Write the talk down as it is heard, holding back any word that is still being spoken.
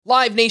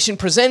Live Nation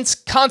presents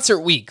Concert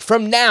Week.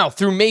 From now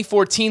through May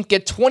 14th,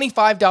 get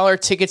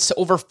 $25 tickets to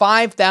over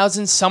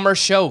 5,000 summer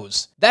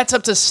shows. That's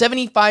up to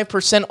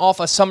 75% off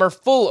a summer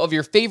full of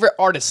your favorite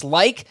artists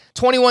like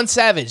 21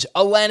 Savage,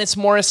 Alanis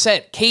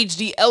Morissette, Cage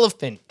the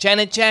Elephant,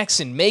 Janet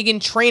Jackson, Meghan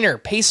Trainor,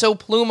 Peso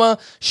Pluma,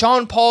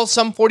 Sean Paul,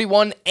 Sum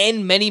 41,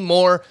 and many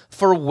more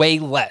for way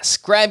less.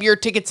 Grab your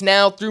tickets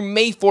now through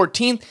May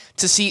 14th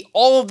to see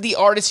all of the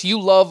artists you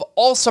love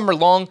all summer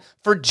long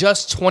for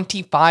just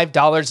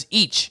 $25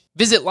 each.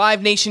 Visit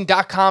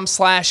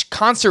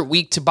livenation.com/concert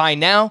week to buy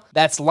now.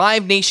 That's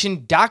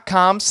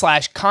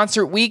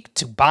livenation.com/concert week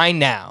to buy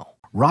now.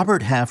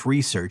 Robert Half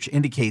research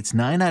indicates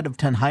 9 out of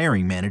 10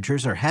 hiring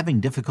managers are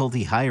having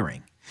difficulty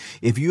hiring.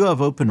 If you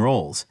have open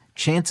roles,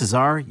 chances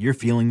are you're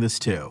feeling this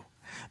too.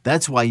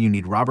 That's why you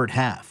need Robert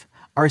Half.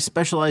 Our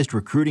specialized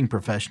recruiting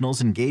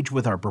professionals engage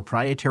with our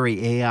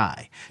proprietary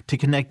AI to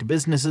connect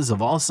businesses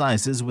of all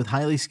sizes with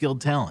highly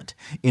skilled talent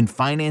in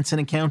finance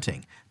and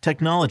accounting,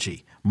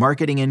 technology,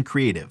 marketing and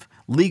creative,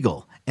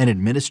 legal, and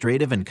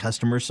administrative and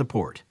customer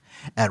support.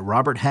 At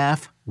Robert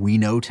Half, we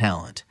know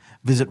talent.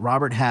 Visit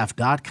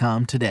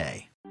roberthalf.com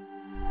today.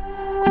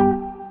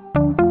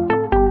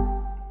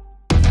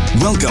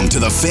 Welcome to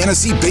the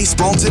Fantasy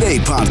Baseball Today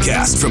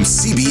podcast from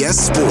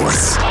CBS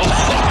Sports.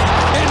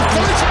 And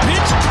first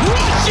pitch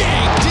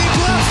crushing! Deep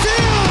left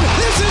field!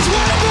 This is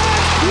way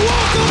back!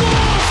 Walk 'em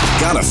off!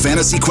 Got a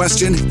fantasy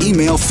question?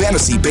 Email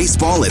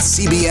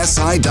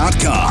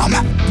fantasybaseball@cbsi.com.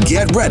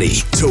 Get ready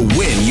to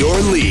win your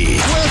league.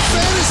 Where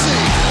fantasy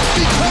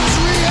becomes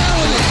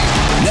reality.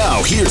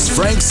 Now here's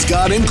Frank,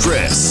 Scott, and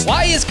Chris.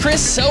 Why is Chris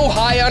so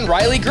high on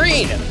Riley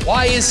Green?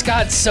 Why is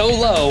Scott so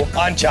low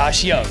on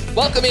Josh Jung?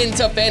 Welcome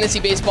into Fantasy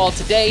Baseball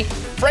Today.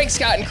 Frank,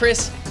 Scott, and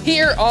Chris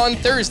here on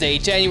Thursday,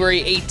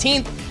 January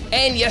 18th.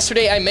 And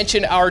yesterday I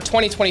mentioned our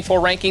 2024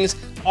 rankings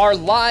are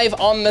live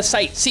on the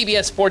site,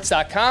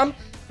 cbssports.com.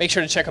 Make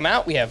sure to check them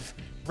out. We have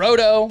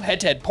Roto,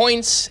 head-to-head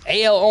points,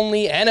 AL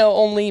only, NL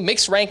only,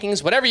 mixed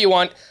rankings, whatever you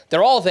want.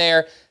 They're all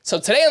there. So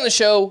today on the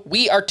show,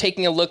 we are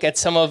taking a look at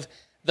some of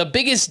the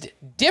biggest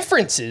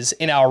differences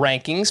in our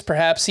rankings,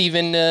 perhaps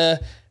even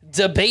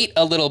debate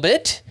a little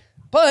bit.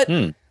 But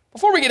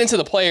before we get into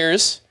the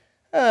players,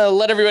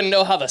 let everyone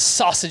know how the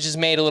sausage is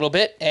made a little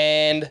bit.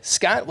 And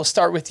Scott, we'll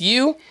start with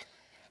you.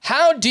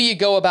 How do you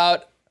go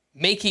about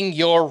making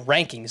your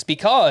rankings?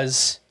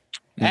 Because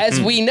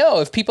as we know,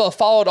 if people have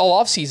followed all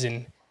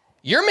offseason,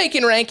 you're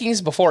making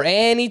rankings before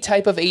any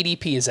type of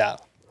ADP is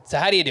out. So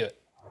how do you do it?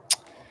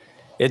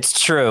 It's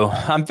true.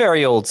 I'm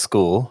very old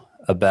school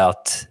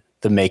about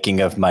the making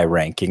of my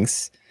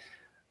rankings.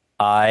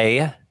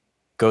 I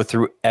go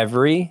through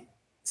every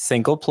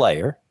single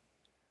player.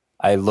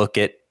 I look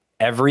at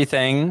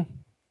everything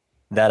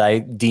that I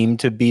deem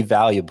to be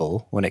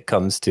valuable when it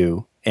comes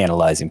to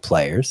analyzing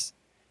players.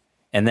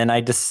 And then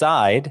I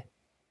decide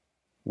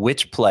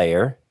which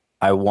player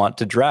I want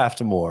to draft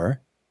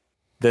more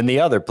than the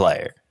other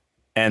player.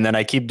 And then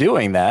I keep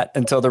doing that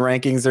until the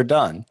rankings are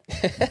done.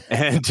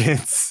 And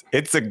it's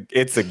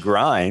a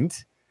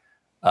grind.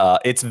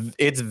 It's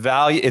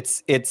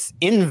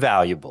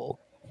invaluable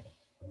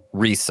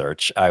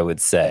research, I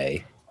would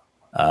say,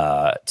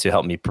 to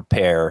help me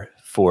prepare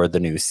for the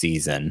new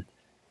season.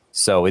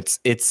 So it's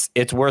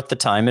worth the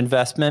time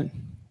investment.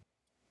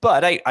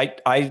 But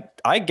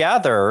I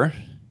gather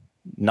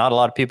not a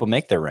lot of people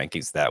make their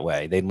rankings that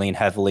way. They lean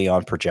heavily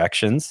on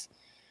projections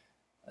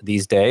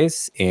these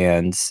days,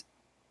 and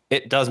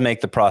it does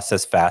make the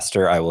process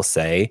faster, I will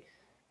say.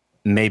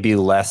 Maybe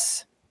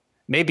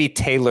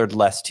tailored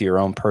less to your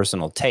own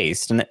personal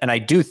taste. And I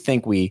do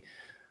think we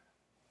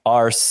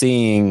are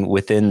seeing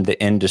within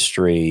the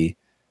industry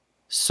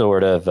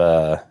sort of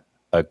a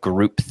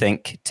group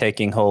think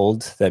taking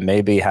hold that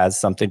maybe has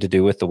something to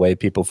do with the way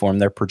people form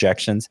their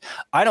projections.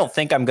 I don't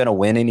think I'm going to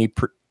win any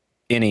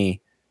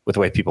with the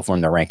way people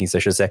form their rankings, I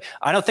should say.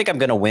 I don't think I'm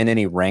going to win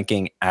any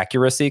ranking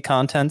accuracy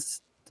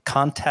contests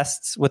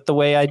with the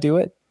way I do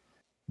it.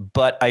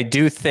 But I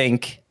do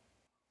think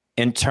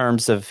in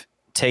terms of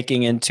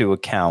taking into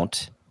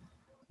account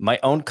my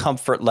own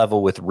comfort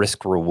level with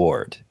risk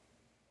reward,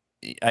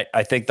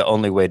 I think the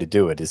only way to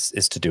do it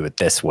is to do it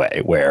this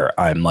way, where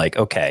I'm like,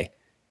 okay,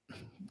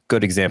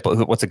 good example.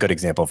 What's a good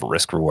example of a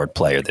risk reward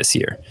player this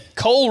year?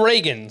 Cole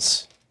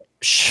Ragans.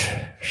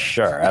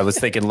 Sure. I was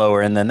thinking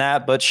lower end than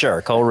that, but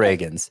sure. Cole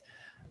Ragans.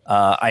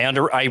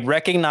 I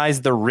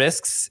recognize the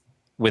risks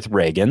with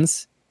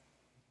Ragans,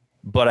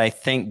 but I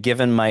think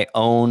given my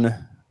own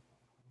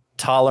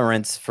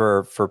tolerance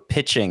for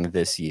pitching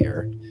this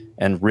year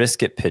and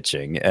risk at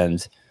pitching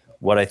and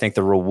what I think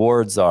the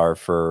rewards are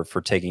for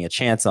taking a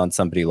chance on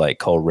somebody like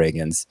Cole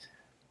Ragans,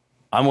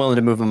 I'm willing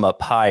to move him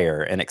up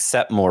higher and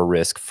accept more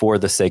risk for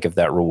the sake of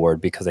that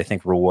reward, because I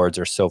think rewards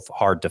are so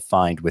hard to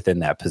find within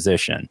that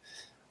position.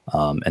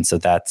 And so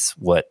that's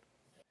what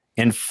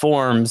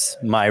informs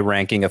my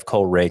ranking of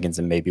Cole Ragans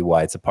and maybe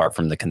why it's apart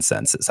from the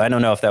consensus. I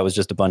don't know if that was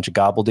just a bunch of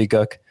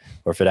gobbledygook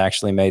or if it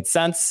actually made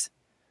sense,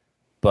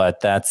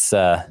 but that's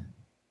part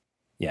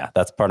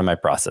of my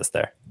process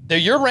there. They're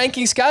your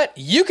rankings, Scott.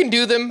 You can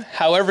do them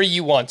however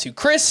you want to.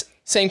 Chris,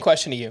 same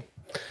question to you.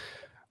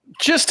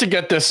 just to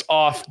get this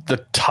off the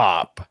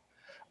top,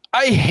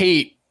 I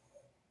hate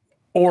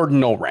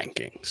ordinal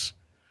rankings.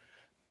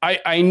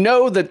 I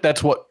know that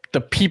that's what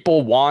the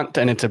people want,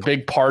 and it's a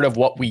big part of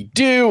what we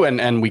do,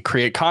 and we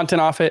create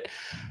content off it.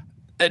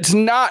 It's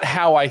not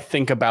how I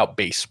think about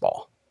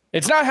baseball.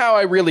 It's not how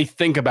I really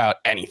think about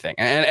anything.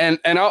 And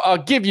I'll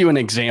give you an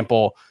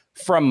example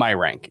from my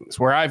rankings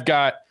where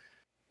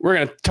we're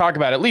going to talk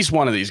about at least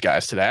one of these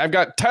guys today. I've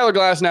got Tyler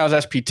Glasnow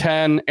as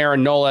SP10,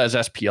 Aaron Nola as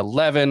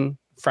SP11.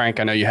 Frank,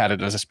 I know you had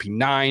it as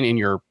SP9 in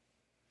your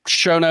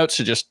show notes,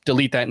 so just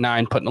delete that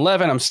 9, put an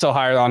 11. I'm still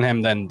higher on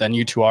him than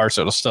you two are,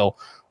 so it'll still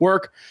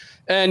work.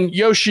 And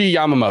Yoshi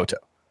Yamamoto,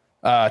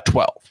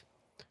 12.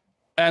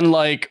 And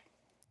like,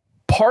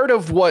 part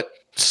of what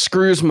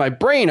screws my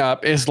brain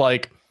up is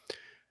like,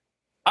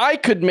 I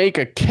could make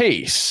a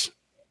case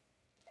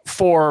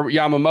for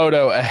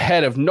Yamamoto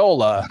ahead of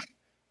Nola,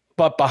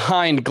 but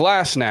behind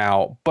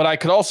Glasnow. But I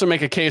could also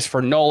make a case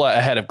for Nola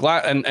ahead of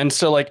Glass. And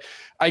so like,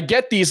 I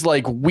get these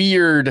like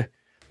weird,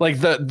 like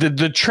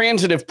the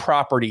transitive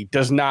property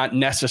does not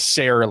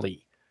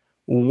necessarily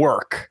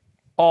work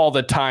all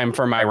the time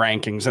for my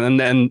rankings. And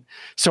then,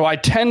 so I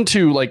tend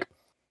to like,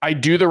 I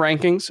do the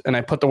rankings and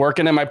I put the work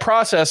in, and my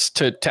process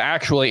to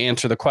actually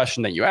answer the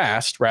question that you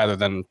asked rather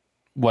than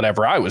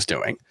whatever I was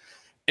doing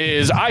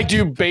is I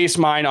do base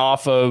mine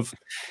off of,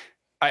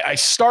 I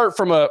start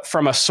from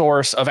a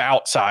source of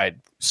outside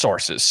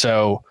sources.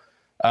 So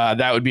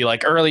that would be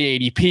like early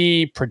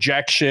ADP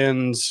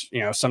projections.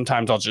 You know,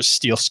 sometimes I'll just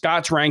steal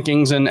Scott's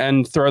rankings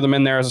and throw them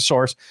in there as a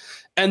source.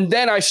 And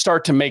then I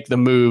start to make the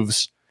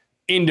moves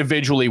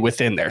individually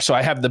within there. So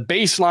I have the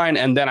baseline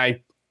and then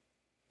I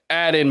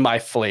add in my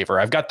flavor.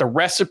 I've got the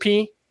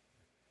recipe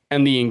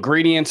and the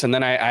ingredients, and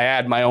then I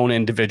add my own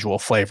individual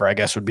flavor, I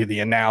guess would be the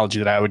analogy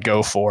that I would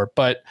go for.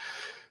 But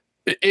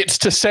it's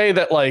to say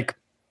that like,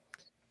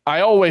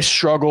 I always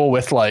struggle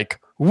with like,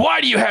 why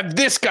do you have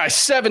this guy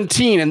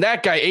 17 and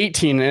that guy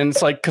 18? And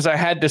it's like, because I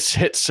had to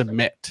hit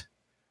submit,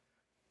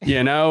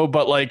 you know,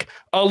 but like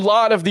a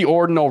lot of the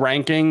ordinal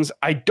rankings,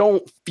 I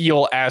don't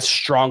feel as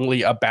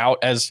strongly about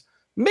as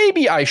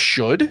maybe I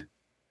should.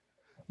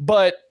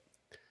 But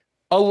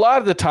a lot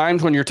of the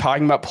times when you're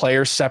talking about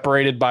players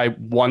separated by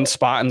one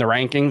spot in the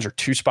rankings or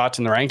 2 spots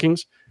in the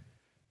rankings,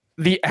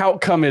 the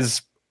outcome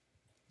is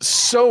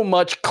so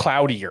much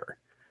cloudier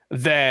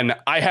than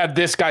I have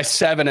this guy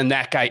 7 and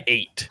that guy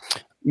 8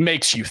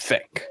 makes you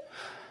think.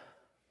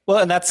 Well,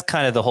 and that's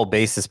kind of the whole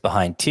basis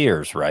behind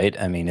tiers, right?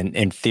 I mean,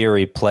 in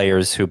theory,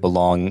 players who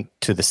belong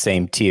to the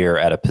same tier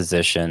at a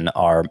position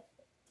are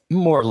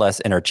more or less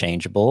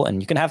interchangeable,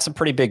 and you can have some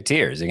pretty big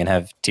tiers. You can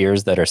have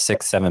tiers that are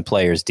 6, 7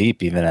 players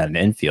deep, even at an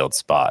infield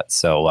spot.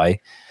 So I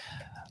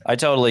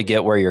totally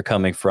get where you're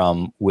coming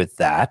from with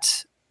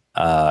that.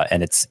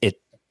 And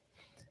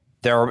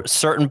there are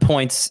certain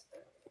points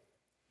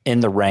in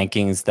the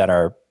rankings that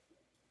are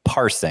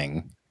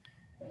parsing,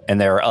 and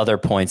there are other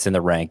points in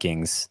the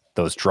rankings,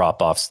 those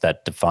drop-offs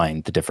that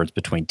define the difference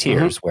between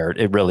tiers, where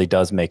it really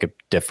does make a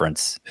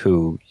difference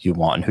who you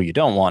want and who you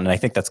don't want. And I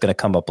think that's going to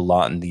come up a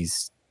lot in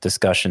these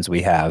discussions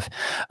we have.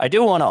 I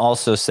do want to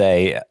also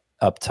say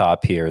up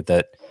top here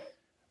that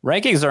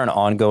rankings are an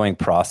ongoing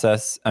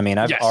process. I mean,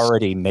 I've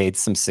already made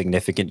some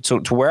significant,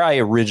 to where I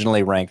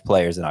originally ranked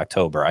players in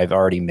October, I've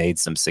already made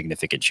some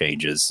significant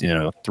changes, you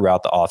know,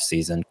 throughout the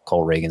offseason.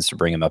 Cole Reagans, to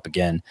bring him up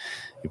again,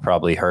 you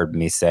probably heard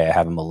me say I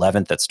have him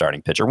 11th at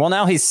starting pitcher. Well,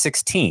 now he's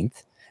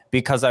 16th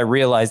because I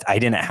realized I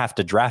didn't have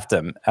to draft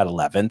him at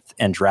 11th,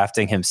 and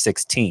drafting him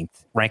 16th,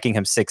 ranking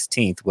him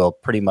 16th will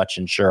pretty much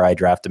ensure I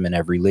draft him in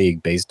every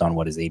league based on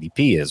what his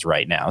ADP is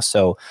right now.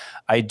 So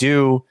I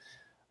do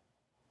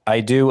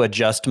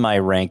adjust my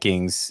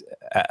rankings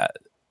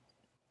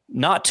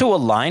not to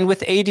align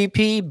with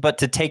ADP, but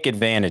to take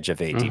advantage of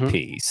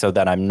ADP so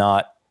that I'm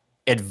not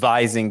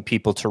advising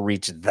people to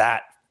reach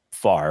that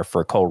far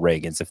for Cole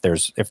Reagans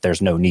if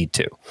there's no need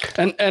to.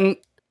 And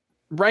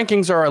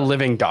rankings are a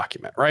living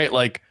document, right?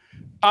 Like,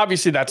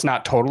 obviously that's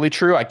not totally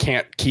true. I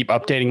can't keep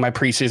updating my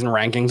preseason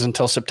rankings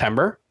until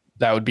September.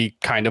 That would be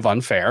kind of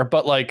unfair.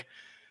 But like,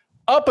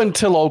 up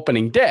until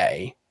opening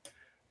day,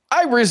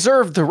 I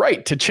reserve the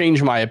right to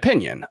change my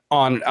opinion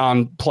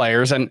on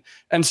players. And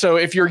so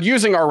if you're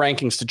using our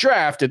rankings to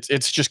draft,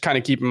 it's just kind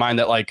of keep in mind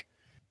that like,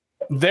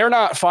 they're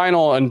not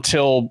final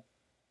until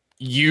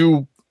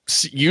you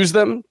use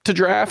them to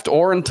draft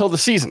or until the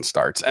season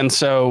starts. And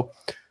so,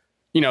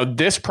 you know,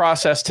 this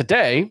process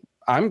today,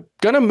 I'm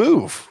going to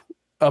move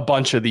a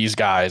bunch of these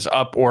guys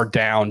up or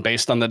down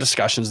based on the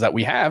discussions that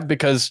we have,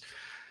 because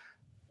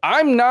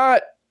I'm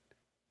not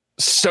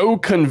so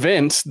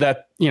convinced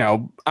that, you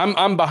know,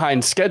 I'm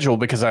behind schedule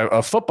because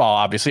of football,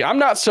 obviously. I'm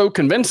not so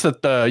convinced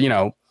that the, you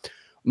know,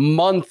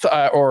 month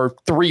or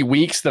 3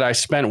 weeks that I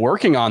spent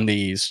working on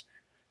these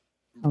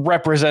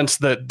represents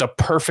the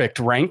perfect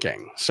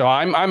ranking. So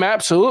I'm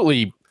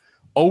absolutely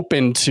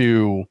open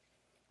to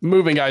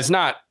moving guys,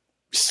 not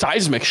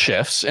seismic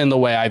shifts in the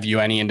way I view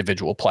any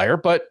individual player,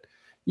 but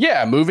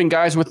yeah, moving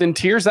guys within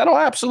tiers, that'll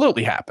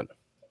absolutely happen.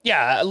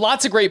 Yeah,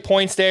 lots of great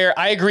points there.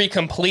 I agree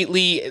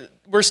completely.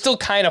 we're still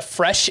kind of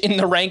fresh in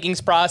the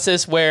rankings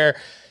process where,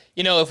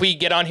 you know, if we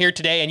get on here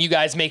today and you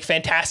guys make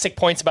fantastic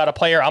points about a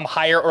player I'm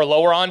higher or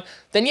lower on,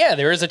 then yeah,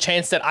 there is a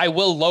chance that I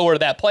will lower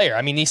that player.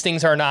 I mean, these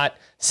things are not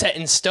set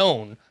in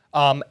stone.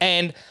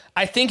 And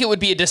I think it would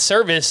be a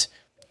disservice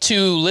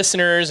to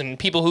listeners and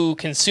people who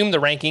consume the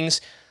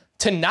rankings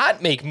to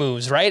not make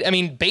moves, right? I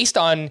mean, based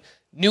on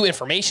new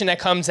information that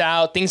comes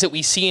out, things that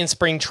we see in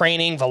spring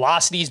training,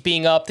 velocities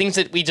being up, things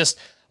that we just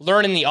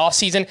learn in the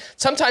offseason.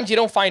 Sometimes you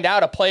don't find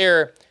out a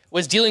player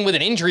was dealing with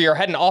an injury or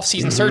had an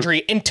offseason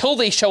surgery until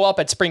they show up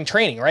at spring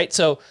training, right?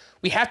 So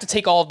we have to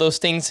take all of those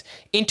things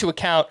into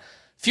account.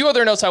 A few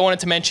other notes I wanted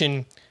to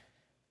mention.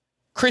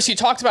 Chris, you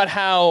talked about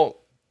how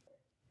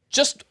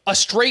just a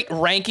straight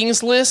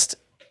rankings list,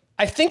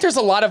 I think there's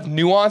a lot of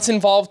nuance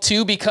involved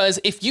too, because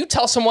if you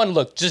tell someone,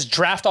 look, just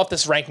draft off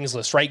this rankings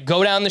list, right?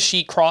 Go down the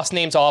sheet, cross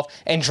names off,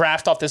 and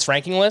draft off this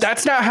ranking list.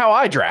 That's not how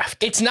I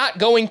draft. It's not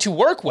going to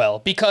work well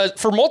because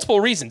for multiple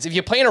reasons. If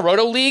you play in a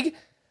roto league,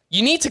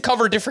 you need to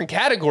cover different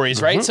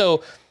categories, right?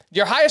 So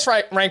your highest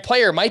ranked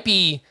player might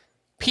be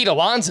Pete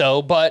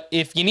Alonso, but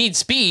if you need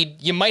speed,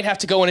 you might have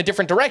to go in a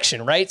different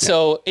direction, right? Yeah.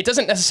 So it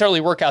doesn't necessarily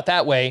work out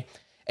that way.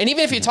 And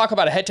even if you talk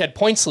about a head-to-head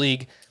points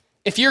league,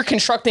 if you're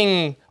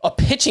constructing a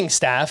pitching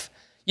staff,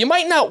 you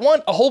might not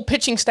want a whole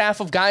pitching staff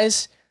of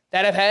guys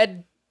that have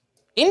had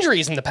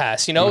injuries in the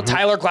past. You know,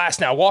 Tyler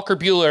Glasnow, Walker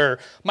Buehler,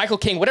 Michael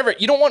King, whatever.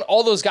 You don't want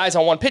all those guys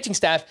on one pitching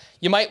staff.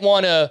 You might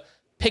want to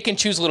pick and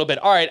choose a little bit.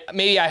 All right,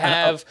 maybe I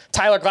have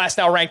Tyler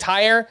Glasnow ranked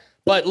higher,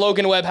 but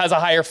Logan Webb has a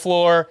higher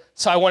floor,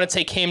 so I want to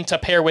take him to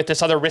pair with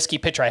this other risky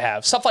pitcher I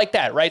have. Stuff like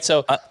that, right?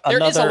 So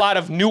there is a lot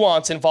of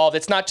nuance involved.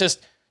 It's not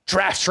just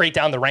draft straight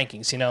down the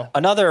rankings, you know?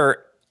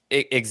 Another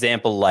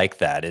example like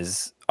that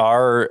is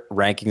our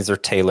rankings are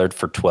tailored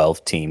for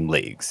 12-team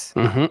leagues.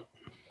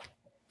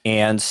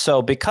 And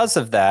so because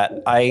of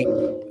that, I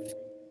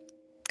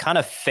kind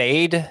of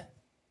fade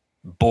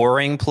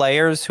boring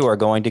players who are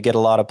going to get a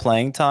lot of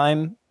playing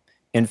time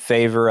in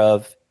favor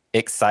of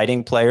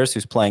exciting players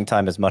whose playing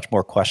time is much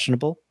more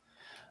questionable.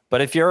 But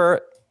if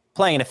you're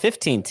playing in a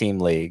 15-team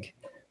league,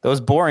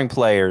 those boring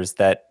players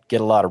that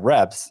get a lot of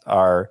reps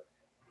are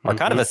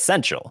kind of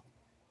essential.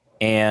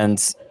 And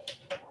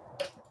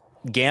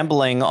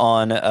gambling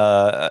on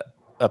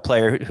a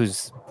player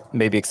who's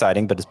maybe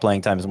exciting, but his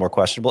playing time is more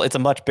questionable, it's a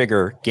much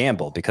bigger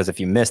gamble because if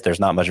you miss, there's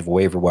not much of a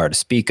waiver wire to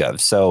speak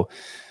of. So,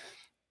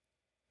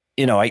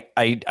 you know,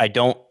 I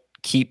don't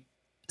keep,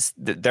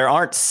 there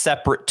aren't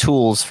separate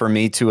tools for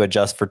me to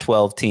adjust for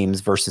 12 teams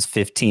versus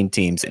 15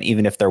 teams. And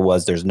even if there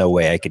was, there's no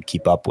way I could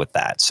keep up with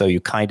that. So you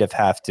kind of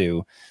have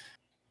to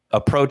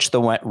approach the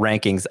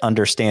rankings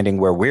understanding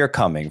where we're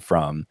coming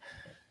from,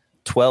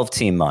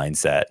 12-team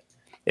mindset.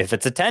 If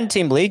it's a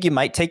 10-team league, you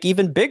might take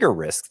even bigger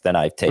risks than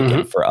I've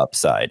taken for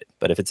upside.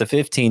 But if it's a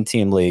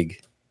 15-team league,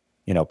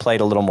 you know, play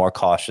it a little more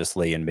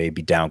cautiously and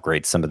maybe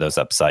downgrade some of those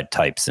upside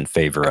types in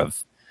favor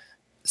of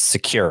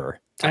secure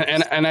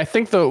types. And I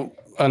think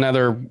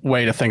another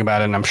way to think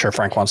about it, and I'm sure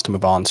Frank wants to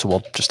move on, so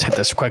we'll just hit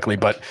this quickly,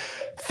 but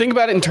think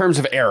about it in terms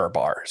of error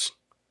bars,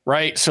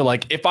 right? So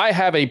like if I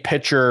have a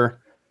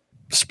pitcher,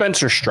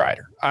 Spencer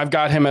Strider, I've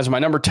got him as my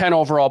number 10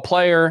 overall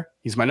player.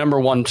 He's my number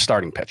 1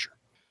 starting pitcher.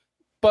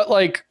 But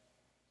like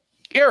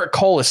Garrett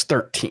Cole is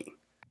 13.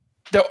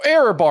 The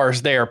error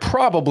bars there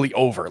probably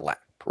overlap,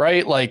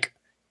 right? Like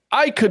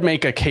I could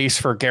make a case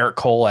for Garrett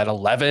Cole at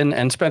 11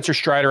 and Spencer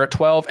Strider at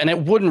 12, and it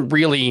wouldn't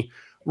really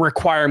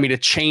require me to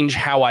change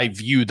how I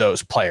view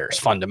those players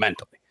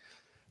fundamentally.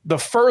 The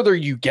further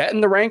you get in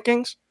the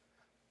rankings,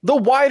 the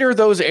wider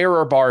those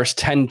error bars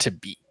tend to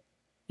be.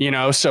 You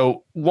know,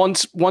 so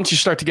once you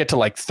start to get to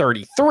like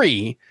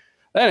 33,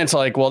 then it's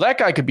like, well, that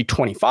guy could be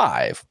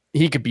 25.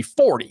 He could be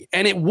 40.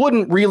 And it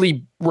wouldn't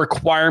really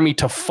require me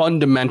to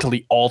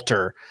fundamentally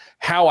alter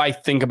how I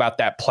think about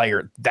that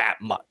player that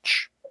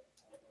much.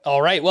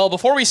 All right. Well,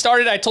 before we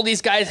started, I told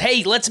these guys,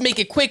 hey, let's make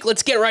it quick.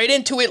 Let's get right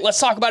into it. Let's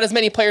talk about as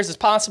many players as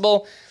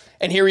possible.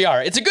 And here we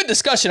are. It's a good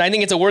discussion. I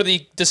think it's a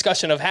worthy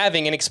discussion of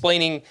having and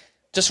explaining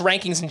just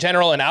rankings in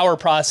general and our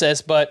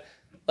process. But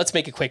let's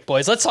make it quick,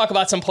 boys. Let's talk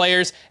about some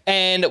players.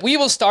 And we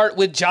will start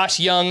with Josh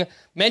Jung.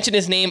 Mention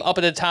his name up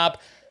at the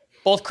top.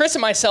 Both Chris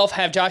and myself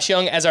have Josh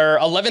Jung as our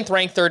 11th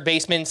ranked third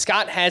baseman.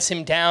 Scott has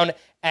him down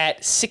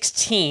at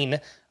 16.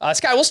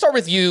 Scott, we'll start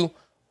with you.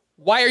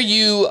 Why are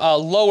you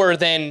lower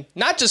than,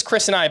 not just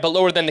Chris and I, but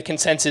lower than the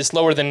consensus,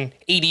 lower than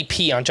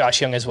ADP on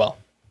Josh Jung as well?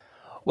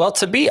 Well,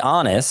 to be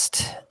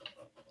honest,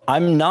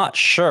 I'm not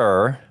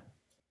sure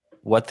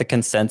what the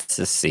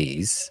consensus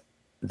sees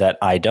that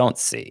I don't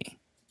see.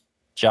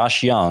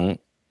 Josh Jung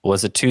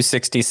was a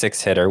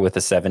 266 hitter with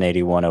a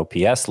 781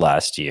 OPS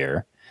last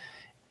year,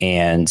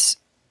 and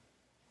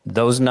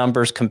those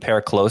numbers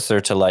compare closer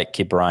to like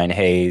Brian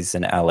Hayes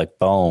and Alec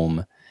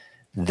Boehm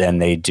than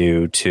they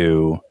do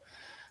to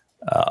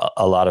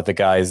a lot of the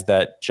guys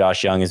that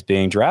Josh Jung is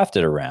being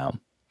drafted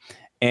around.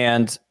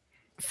 And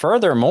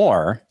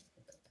furthermore,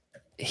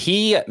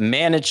 he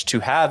managed to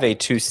have a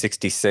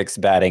 266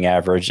 batting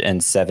average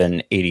and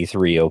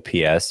 783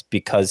 OPS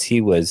because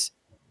he was,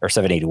 or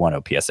 781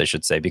 OPS, I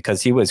should say,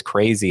 because he was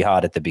crazy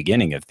hot at the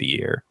beginning of the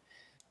year.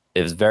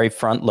 it was very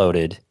front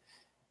loaded.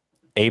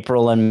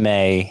 April and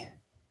May,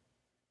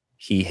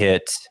 he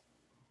hit,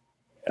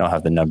 I don't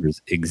have the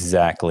numbers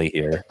exactly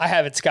here. I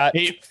have it, Scott.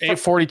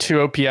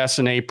 842 OPS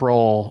in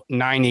April,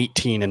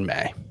 918 in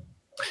May.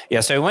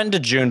 Yeah, so he went into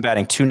June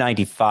batting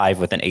 295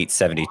 with an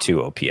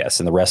 872 OPS,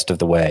 and the rest of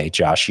the way,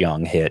 Josh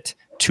Jung hit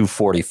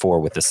 244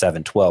 with the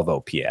 712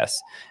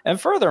 OPS.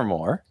 And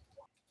furthermore,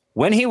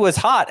 when he was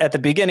hot at the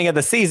beginning of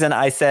the season,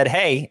 I said,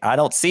 hey, I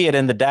don't see it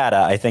in the data.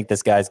 I think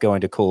this guy's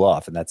going to cool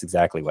off, and that's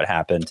exactly what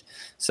happened.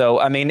 So,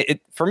 I mean,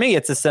 for me,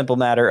 it's a simple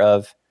matter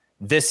of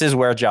this is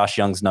where Josh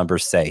Jung's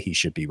numbers say he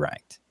should be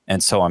ranked,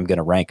 and so I'm going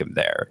to rank him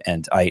there.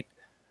 And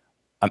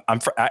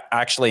I'm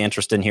actually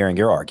interested in hearing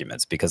your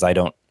arguments because I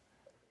don't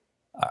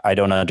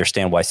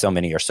understand why so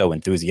many are so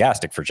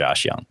enthusiastic for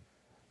Josh Jung.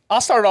 I'll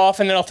start off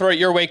and then I'll throw it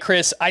your way,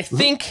 Chris. I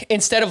think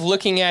instead of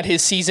looking at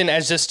his season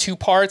as just 2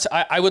 parts,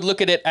 I would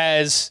look at it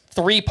as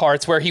 3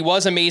 parts where he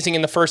was amazing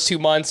in the first 2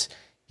 months.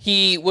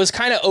 He was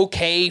kind of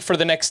okay for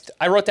the next,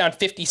 I wrote down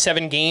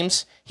 57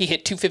 games. He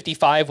hit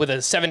 255 with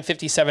a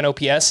 757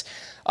 OPS.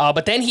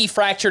 But then he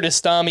fractured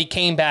his thumb. He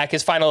came back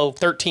his final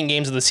 13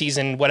 games of the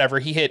season, whatever.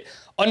 He hit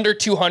under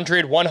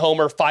 200, 1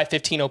 homer,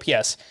 515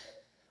 OPS.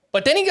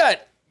 But then he got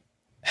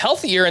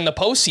healthier in the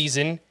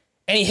postseason,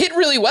 and he hit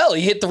really well.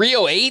 He hit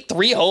 308,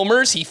 3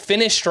 homers. He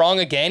finished strong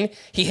again.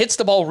 He hits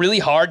the ball really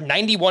hard,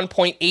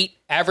 91.8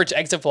 average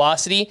exit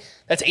velocity.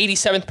 That's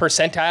 87th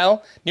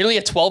percentile, nearly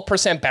a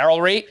 12%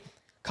 barrel rate.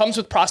 Comes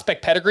with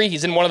prospect pedigree.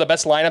 He's in one of the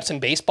best lineups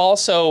in baseball.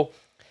 So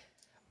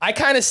I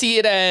kind of see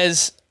it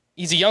as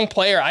he's a young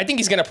player. I think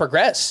he's going to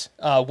progress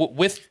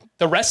with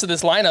the rest of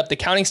this lineup. The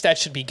counting stats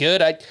should be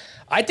good.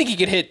 I think he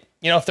could hit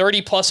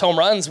 30 plus home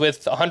runs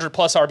with 100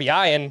 plus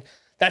RBI, and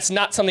that's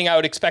not something I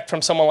would expect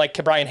from someone like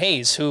Ke'Bryan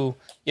Hayes, who,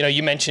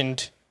 you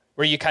mentioned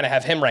where you kind of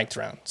have him ranked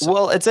around. So.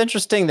 Well, it's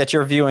interesting that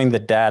you're viewing the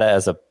data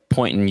as a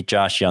point in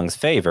Josh Jung's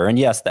favor. And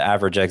yes, the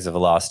average exit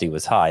velocity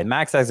was high.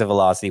 Max exit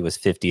velocity was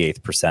 58th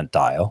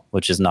percentile,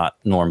 which is not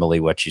normally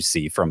what you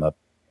see from a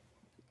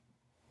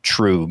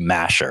true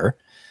masher.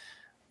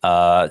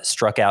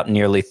 Struck out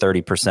nearly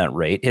 30%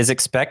 rate. His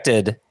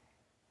expected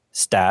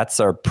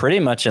stats are pretty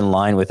much in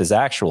line with his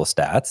actual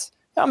stats.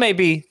 Now,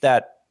 maybe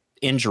that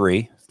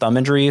thumb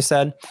injury, you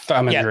said?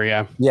 Thumb injury,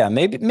 yeah. Yeah,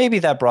 maybe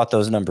that brought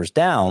those numbers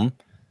down.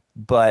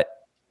 But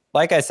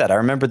like I said, I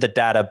remember the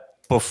data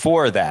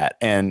before that,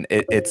 and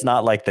it's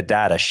not like the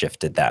data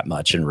shifted that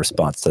much in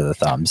response to the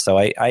thumb. So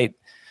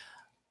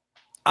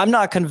I'm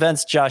not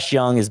convinced Josh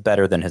Jung is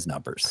better than his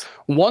numbers.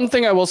 One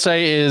thing I will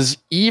say is,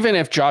 even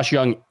if Josh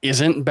Jung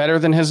isn't better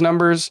than his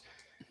numbers,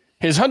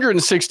 his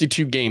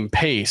 162 game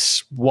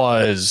pace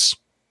was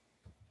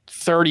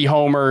 30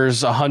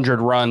 homers,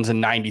 100 runs,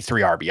 and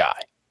 93 RBI.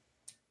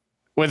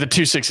 With a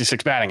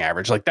 266 batting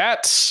average. Like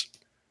that's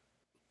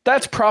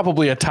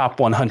probably a top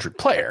 100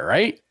 player,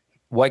 right?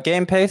 What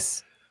game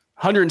pace?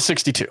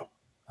 162.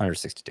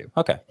 162.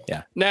 Okay.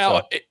 Yeah.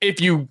 Now, if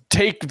you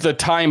take the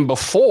time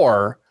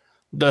before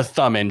the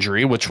thumb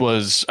injury, which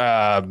was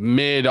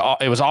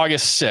it was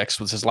August 6th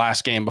was his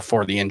last game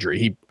before the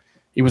injury.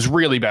 He was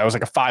really bad. It was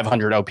like a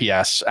 500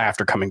 OPS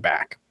after coming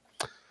back.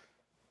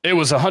 It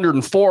was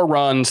 104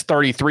 runs,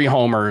 33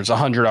 homers,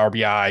 100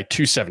 RBI,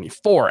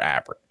 274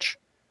 average.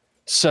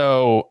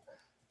 So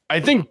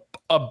I think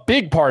a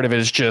big part of it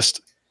is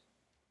just,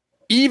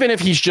 even if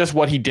he's just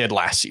what he did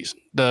last season,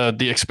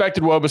 the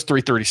expected WOBA is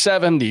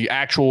 337, the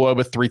actual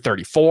WOBA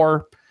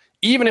 334.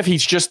 Even if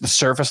he's just the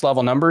surface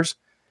level numbers,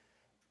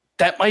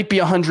 that might be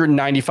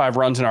 195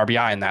 runs in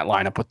RBI in that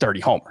lineup with 30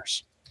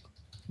 homers.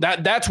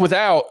 That's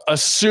without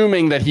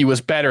assuming that he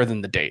was better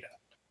than the data.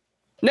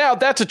 Now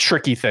that's a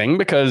tricky thing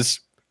because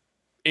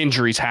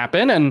injuries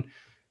happen, and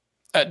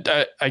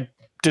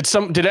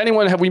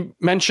have we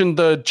mentioned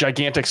the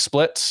gigantic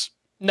splits?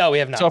 No, we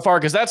have not so far,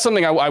 because that's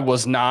something I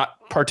was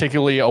not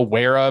particularly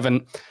aware of,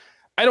 and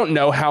I don't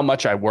know how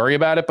much I worry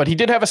about it, but he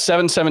did have a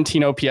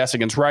 717 OPS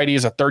against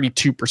righties, a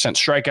 32%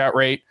 strikeout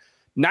rate,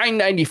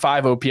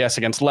 995 OPS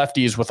against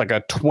lefties with like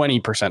a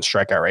 20%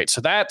 strikeout rate.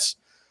 So that's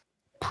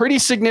pretty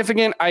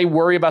significant. I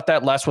worry about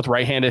that less with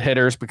right-handed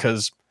hitters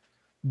because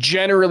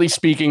generally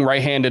speaking,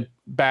 right-handed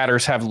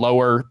batters have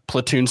lower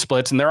platoon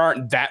splits, and there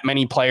aren't that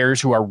many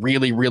players who are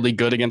really, really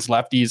good against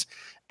lefties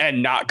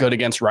and not good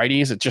against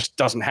righties. It just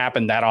doesn't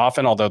happen that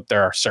often, although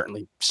there are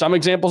certainly some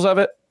examples of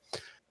it.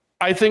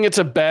 I think it's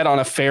a bet on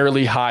a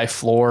fairly high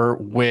floor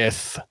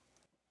with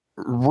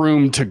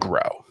room to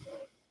grow.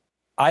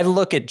 I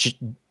look at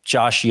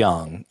Josh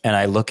Jung and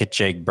I look at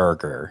Jake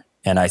Burger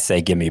and I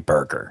say, give me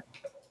Burger.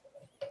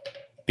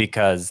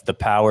 Because the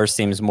power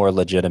seems more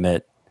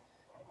legitimate.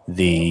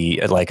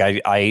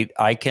 Burger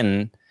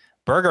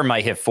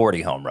might hit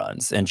 40 home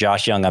runs, and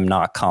Josh Jung, I'm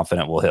not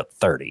confident will hit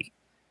 30.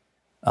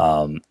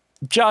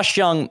 Josh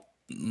Jung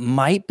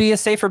might be a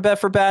safer bet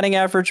for batting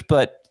average,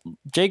 but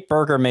Jake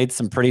Burger made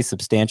some pretty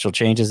substantial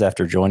changes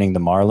after joining the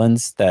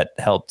Marlins that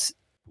helped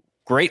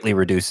greatly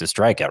reduce his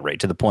strikeout rate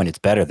to the point it's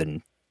better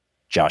than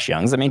Josh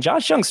Jung's. I mean,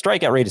 Josh Jung's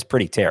strikeout rate is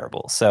pretty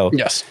terrible. So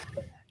yes.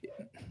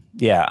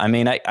 Yeah, I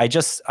mean, I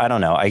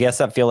don't know. I guess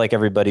I feel like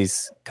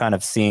everybody's kind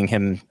of seeing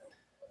him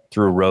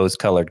through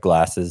rose-colored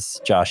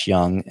glasses, Josh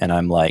Jung, and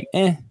I'm like,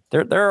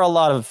 there are a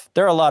lot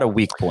of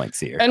weak points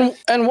here.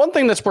 And one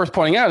thing that's worth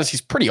pointing out is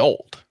he's pretty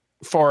old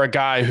for a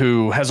guy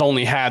who has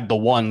only had the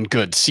one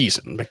good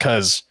season,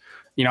 because,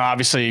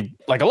 obviously,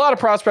 like a lot of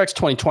prospects,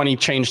 2020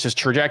 changed his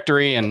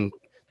trajectory, and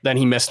then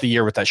he missed the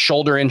year with that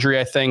shoulder injury,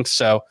 I think.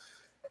 So,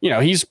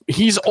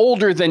 he's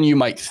older than you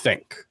might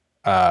think,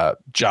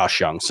 Josh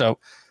Jung. So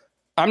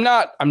I'm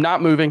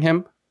not moving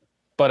him,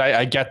 but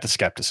I get the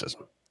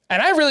skepticism.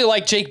 And I really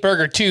like Jake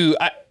Berger too.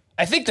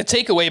 I think the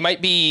takeaway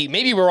might be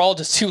maybe we're all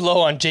just too low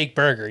on Jake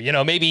Berger.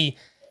 Maybe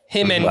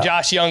him and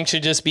Josh Jung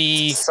should just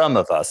be, some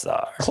of us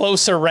are,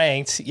 closer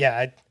ranked.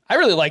 Yeah, I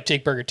really like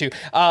Jake Berger too.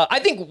 I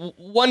think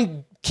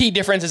one key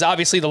difference is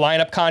obviously the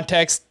lineup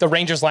context. The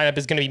Rangers lineup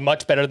is going to be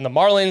much better than the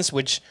Marlins,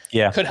 which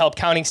could help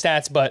counting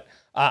stats, but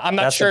I'm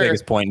not sure. That's the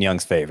biggest point in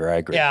Young's favor. I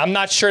agree. Yeah, I'm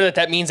not sure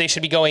that means they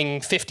should be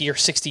going 50 or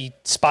 60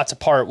 spots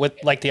apart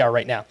like they are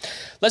right now.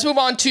 Let's move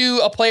on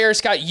to a player,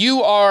 Scott,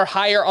 you are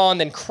higher on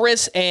than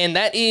Chris, and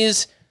that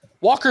is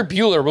Walker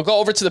Buehler. We'll go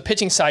over to the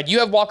pitching side. You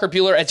have Walker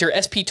Buehler as your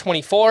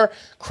SP24.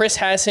 Chris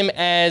has him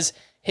as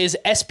his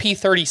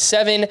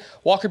SP37.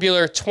 Walker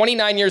Buehler,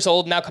 29 years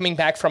old, now coming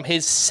back from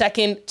his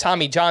second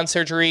Tommy John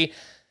surgery.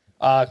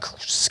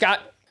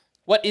 Scott,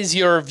 what is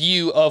your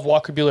view of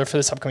Walker Buehler for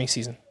this upcoming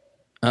season?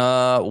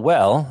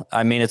 Well,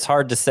 I mean, it's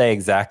hard to say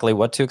exactly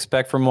what to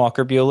expect from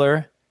Walker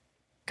Buehler.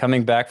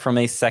 Coming back from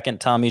a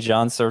second Tommy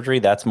John surgery,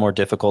 that's more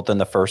difficult than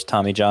the first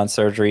Tommy John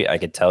surgery. I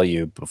could tell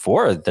you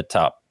before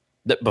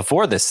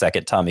this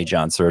second Tommy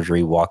John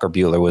surgery, Walker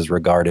Buehler was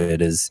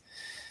regarded as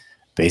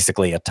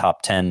basically a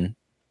top 10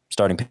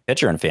 starting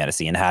pitcher in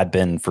fantasy, and had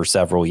been for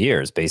several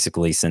years,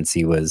 basically since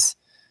he was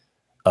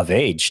of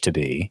age to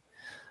be.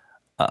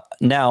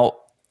 Now,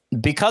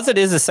 because it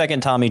is a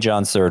second Tommy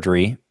John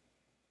surgery,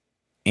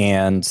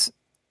 and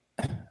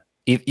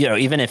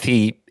even if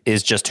he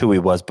is just who he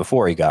was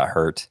before he got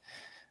hurt,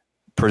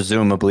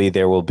 presumably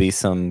there will be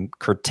some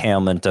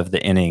curtailment of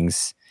the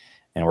innings,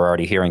 and we're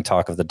already hearing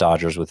talk of the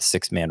Dodgers with a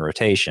 6-man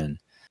rotation.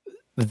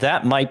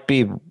 That might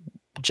be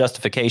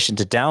justification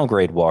to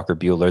downgrade Walker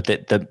Buehler.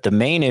 The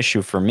main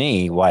issue for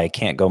me, why I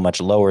can't go much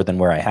lower than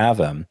where I have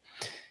him,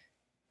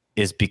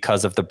 is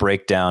because of the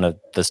breakdown of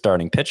the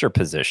starting pitcher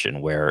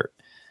position, where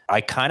I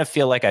kind of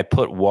feel like I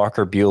put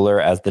Walker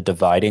Buehler as the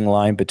dividing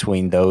line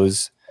between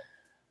those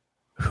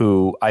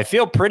who I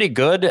feel pretty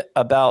good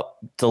about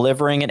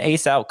delivering an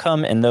ace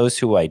outcome and those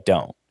who I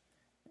don't.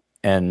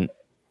 And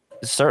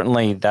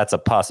certainly that's a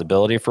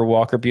possibility for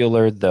Walker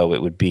Buehler, though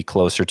it would be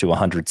closer to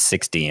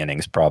 160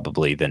 innings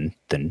probably than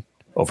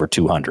over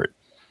 200.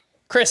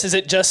 Chris, is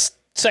it just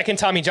second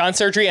Tommy John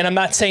surgery? And I'm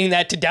not saying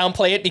that to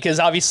downplay it, because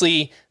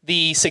obviously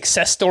the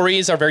success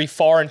stories are very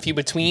far and few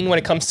between when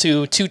it comes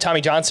to 2 Tommy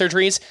John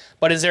surgeries.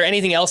 But is there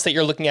anything else that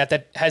you're looking at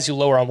that has you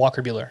lower on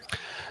Walker Buehler?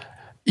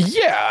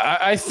 Yeah,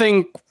 I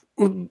think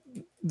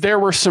there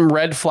were some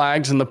red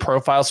flags in the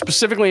profile,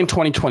 specifically in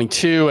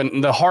 2022.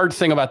 And the hard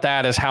thing about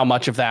that is how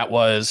much of that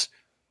was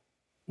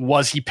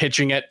he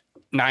pitching at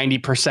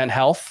 90%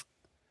 health?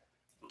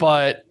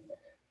 But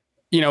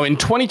in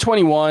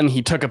 2021,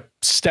 he took a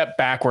step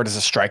backward as a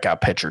strikeout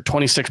pitcher,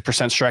 26%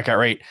 strikeout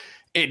rate.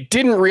 It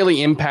didn't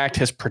really impact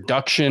his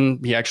production.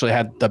 He actually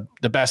had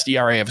the best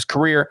ERA of his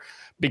career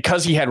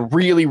because he had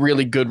really,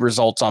 really good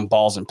results on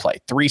balls in play.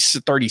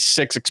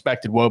 336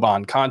 expected WOBA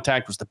on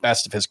contact was the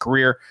best of his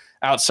career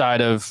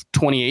outside of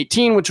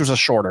 2018, which was a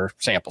shorter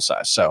sample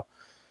size. So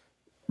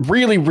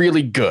really,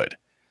 really good.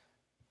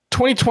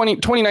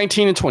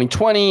 2019 and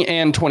 2020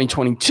 and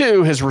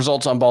 2022, his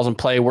results on balls in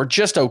play were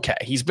just okay.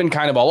 He's been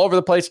kind of all over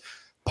the place.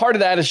 Part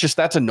of that is just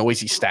that's a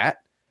noisy stat.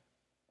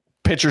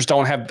 Pitchers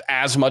don't have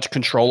as much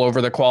control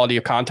over the quality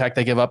of contact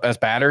they give up as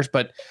batters,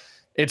 but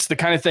it's the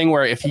kind of thing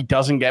where if he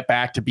doesn't get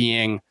back to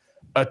being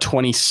a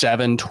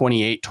 27,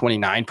 28,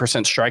 29%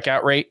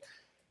 strikeout rate,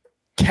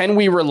 can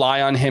we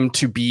rely on him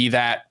to be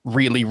that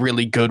really,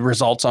 really good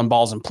results on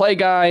balls in play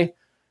guy?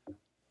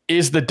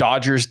 Is the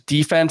Dodgers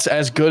defense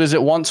as good as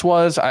it once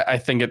was? I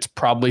think it's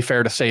probably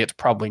fair to say it's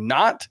probably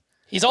not.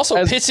 He's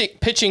also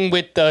pitching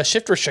with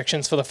shift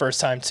restrictions for the first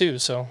time too.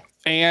 So,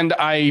 and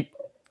I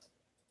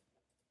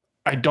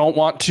don't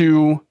want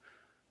to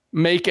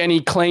make any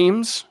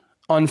claims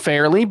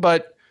unfairly,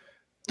 but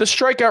the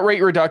strikeout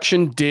rate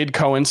reduction did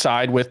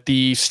coincide with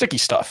the sticky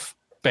stuff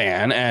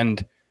ban,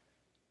 and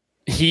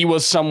he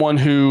was someone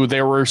who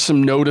there were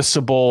some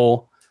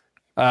noticeable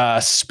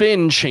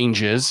spin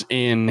changes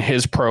in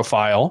his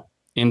profile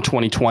in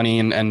 2020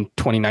 and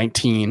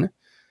 2019.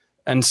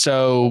 And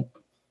so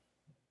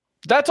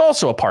that's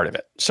also a part of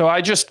it. So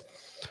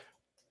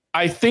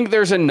I think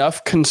there's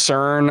enough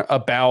concern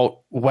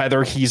about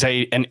whether he's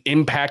an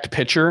impact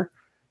pitcher,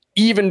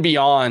 even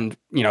beyond,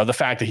 the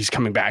fact that he's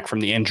coming back from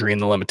the injury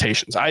and the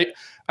limitations. I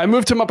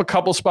moved him up a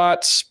couple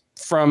spots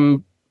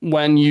from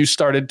when you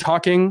started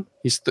talking.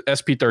 He's the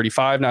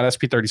SP35, not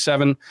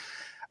SP37.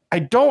 I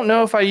don't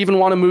know if I even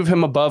want to move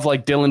him above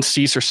like Dylan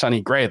Cease or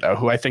Sonny Gray, though,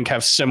 who I think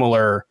have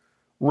similar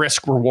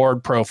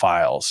risk-reward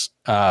profiles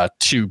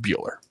to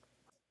Buehler.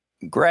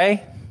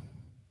 Gray,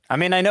 I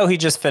mean, I know he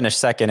just finished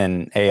second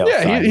in AL.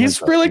 Yeah, he's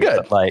really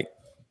good. But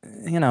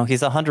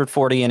he's a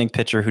 140 inning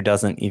pitcher who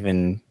doesn't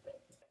even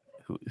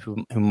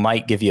who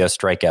might give you a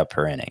strikeout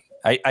per inning.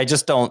 I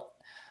just don't.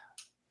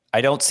 I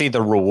don't see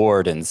the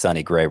reward in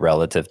Sonny Gray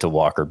relative to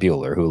Walker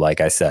Buehler, who,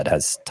 like I said,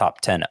 has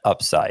top 10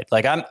 upside.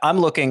 Like I'm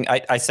looking.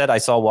 I said I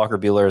saw Walker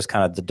Buehler as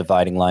kind of the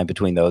dividing line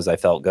between those I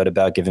felt good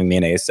about giving me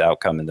an ace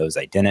outcome and those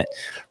I didn't.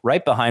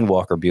 Right behind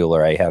Walker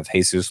Buehler, I have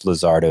Jesus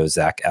Luzardo,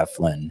 Zach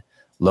Eflin,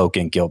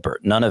 Logan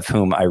Gilbert, none of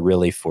whom I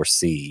really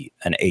foresee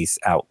an ace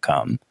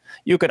outcome.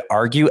 You could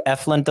argue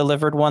Eflin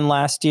delivered one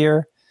last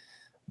year,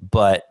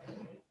 but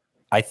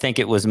I think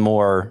it was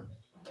more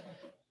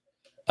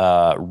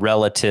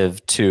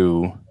relative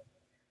to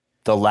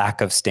the lack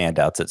of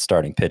standouts at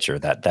starting pitcher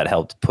that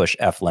helped push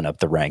Eflin up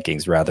the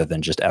rankings rather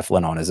than just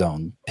Eflin on his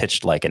own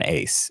pitched like an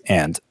ace.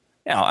 And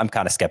I'm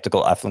kind of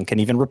skeptical Eflin can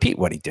even repeat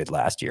what he did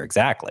last year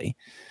exactly.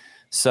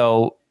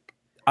 So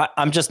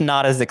I'm just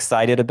not as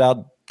excited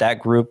about that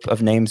group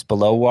of names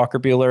below Walker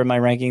Buehler in my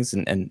rankings,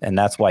 and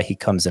that's why he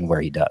comes in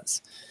where he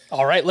does.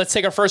 All right, let's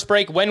take our first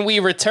break. When we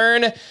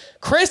return,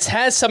 Chris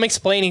has some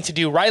explaining to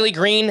do. Riley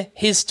Green,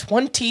 his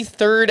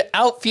 23rd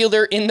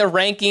outfielder in the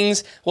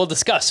rankings. We'll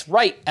discuss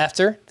right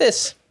after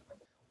this.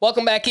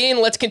 Welcome back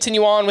in. Let's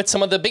continue on with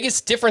some of the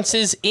biggest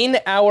differences in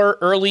our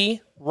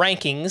early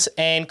rankings.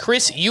 And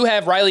Chris, you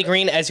have Riley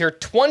Green as your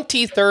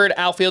 23rd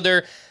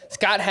outfielder.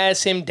 Scott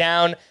has him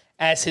down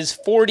as his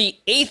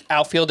 48th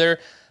outfielder.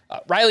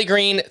 Riley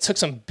Green took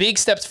some big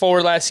steps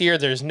forward last year.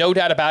 There's no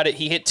doubt about it.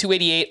 He hit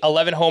 288,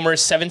 11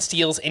 homers, 7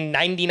 steals in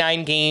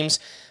 99 games,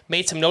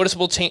 made some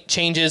noticeable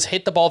changes,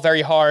 hit the ball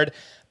very hard,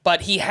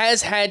 but he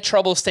has had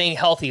trouble staying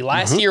healthy.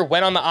 Last year,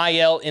 went on the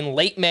IL in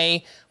late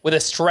May with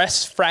a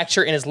stress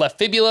fracture in his left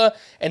fibula,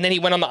 and then he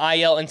went on the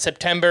IL in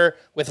September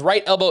with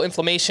right elbow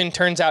inflammation.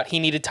 Turns out he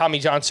needed Tommy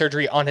John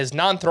surgery on his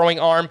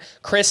non-throwing arm.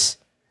 Chris,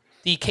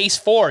 the case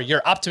for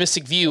your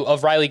optimistic view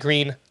of Riley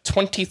Green,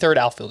 23rd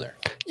outfielder.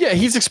 Yeah,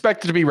 he's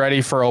expected to be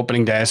ready for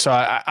opening day. So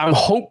I'm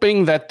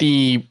hoping that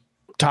the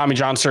Tommy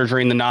John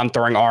surgery in the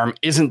non-throwing arm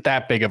isn't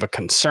that big of a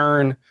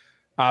concern.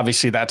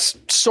 Obviously, that's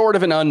sort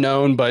of an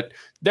unknown, but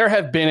there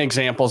have been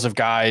examples of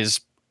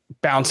guys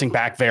bouncing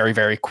back very,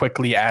 very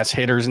quickly as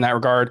hitters in that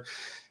regard.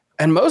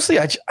 And mostly,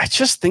 I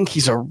just think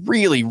he's a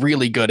really,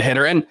 really good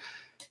hitter. And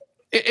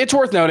it's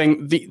worth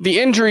noting the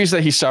injuries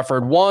that he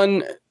suffered.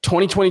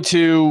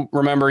 2022,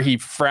 remember, he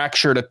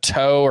fractured a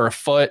toe or a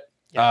foot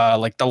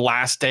like the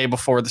last day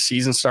before the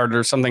season started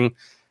or something,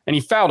 and he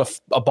fouled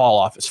a ball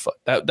off his foot.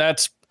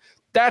 That's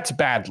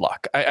bad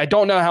luck. I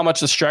don't know how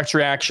much the stretch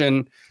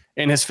reaction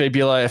in his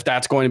fibula, if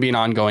that's going to be an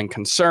ongoing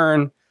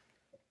concern.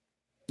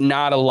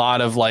 Not a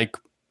lot of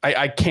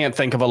I can't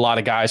think of a lot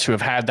of guys who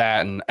have had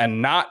that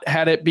and not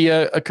had it be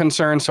a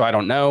concern, so I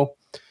don't know.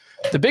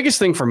 The biggest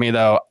thing for me,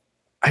 though,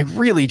 I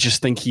really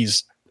just think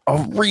he's a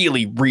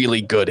really,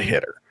 really good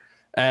hitter.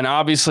 And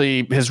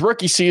obviously, his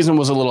rookie season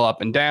was a little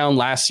up and down.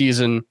 Last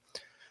season,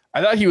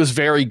 I thought he was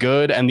very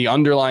good, and the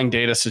underlying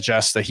data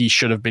suggests that he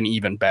should have been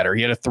even better.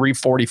 He had a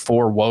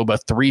 344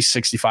 WOBA,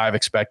 365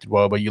 expected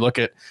WOBA. You look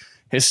at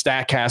his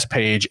StatCast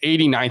page,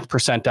 89th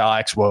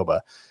percentile xWOBA,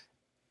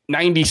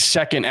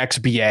 92nd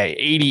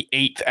xBA,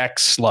 88th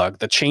xSlug.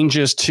 The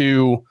changes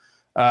to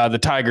the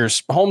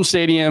Tigers' home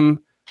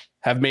stadium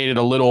have made it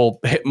a little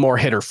more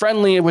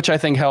hitter-friendly, which I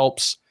think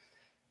helps.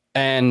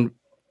 And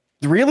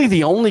really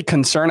the only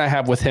concern I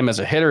have with him as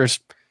a hitter is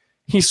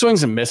he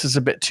swings and misses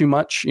a bit too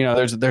much. You know,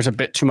 there's a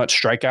bit too much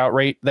strikeout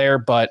rate there,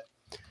 but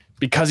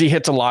because he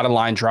hits a lot of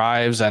line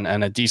drives and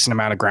a decent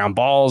amount of ground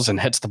balls and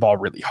hits the ball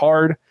really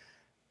hard,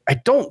 I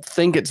don't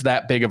think it's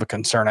that big of a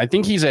concern. I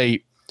think he's a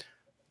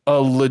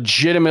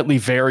legitimately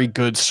very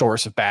good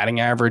source of batting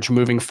average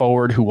moving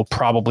forward, who will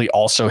probably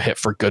also hit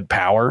for good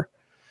power.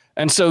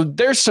 And so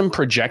there's some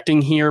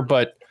projecting here,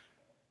 but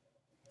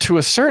to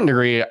a certain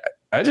degree,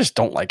 I just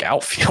don't like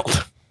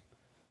outfield.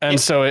 And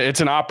so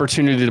it's an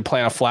opportunity to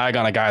plant a flag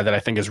on a guy that I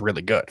think is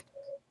really good.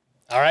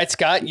 All right,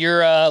 Scott,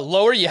 you're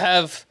lower. You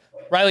have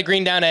Riley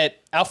Green down at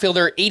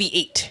outfielder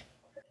 88.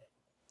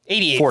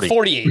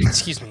 48,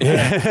 excuse me.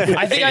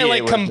 I think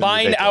I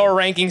combined our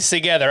rankings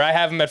together. I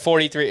have him at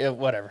 43,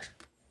 whatever.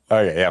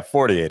 Okay, yeah,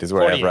 48 is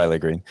where 48. I have Riley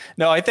Green.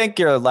 No, I think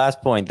your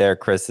last point there,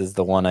 Chris, is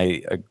the one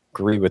I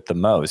agree with the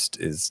most,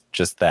 is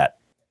just that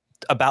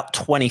about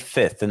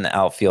 25th in the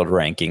outfield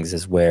rankings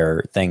is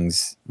where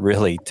things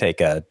really take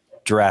a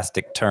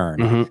drastic turn.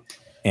 Mm-hmm.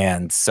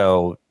 And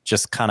so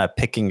just kind of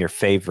picking your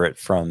favorite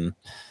from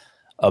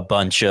a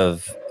bunch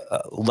of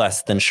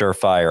less than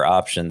surefire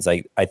options,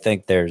 I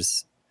think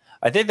there's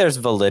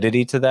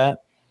validity to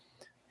that.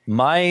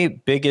 My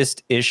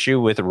biggest issue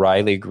with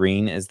Riley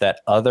Green is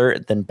that other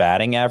than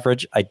batting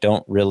average, I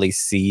don't really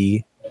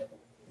see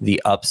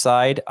the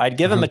upside. I'd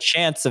give him a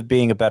chance of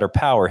being a better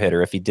power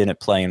hitter if he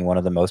didn't play in one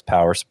of the most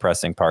power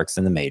suppressing parks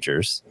in the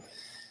majors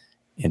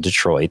in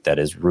Detroit. That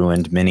has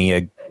ruined many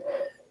a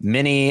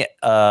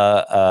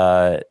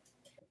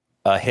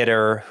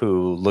hitter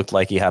who looked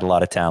like he had a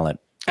lot of talent.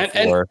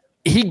 And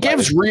he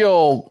gives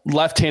real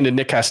left-handed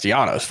Nick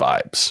Castellanos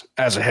vibes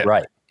as a hitter.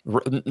 Right.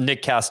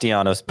 Nick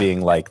Castellanos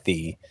being like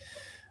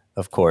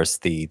of course,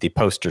 the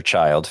poster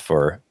child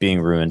for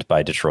being ruined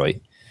by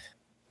Detroit.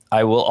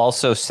 I will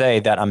also say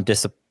that I'm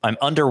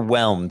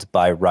underwhelmed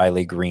by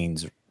Riley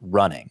Green's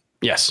running.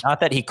 Yes. Not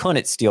that he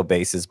couldn't steal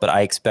bases, but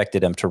I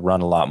expected him to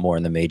run a lot more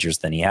in the majors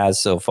than he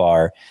has so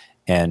far.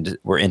 And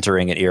we're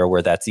entering an era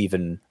where that's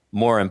even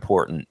more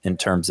important in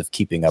terms of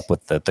keeping up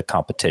with the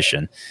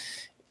competition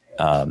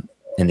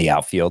in the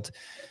outfield.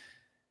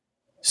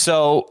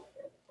 So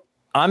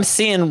I'm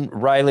seeing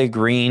Riley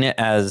Green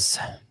as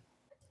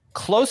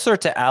closer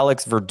to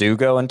Alex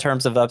Verdugo in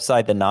terms of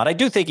upside than not. I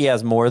do think he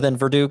has more than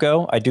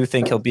Verdugo. I do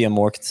think he'll be a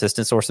more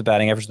consistent source of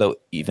batting average, though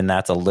even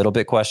that's a little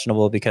bit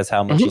questionable because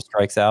how much he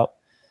strikes out.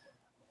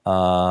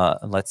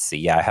 Let's see.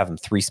 Yeah, I have him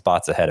 3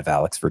 spots ahead of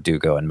Alex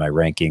Verdugo in my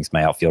rankings,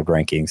 my outfield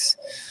rankings.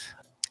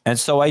 And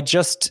so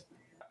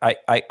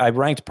I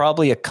ranked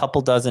probably a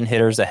couple dozen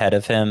hitters ahead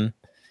of him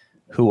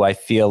who I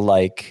feel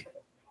like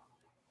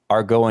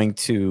are going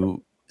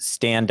to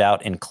stand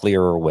out in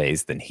clearer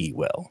ways than he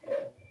will.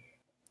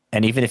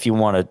 And even if you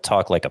want to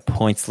talk like a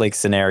points league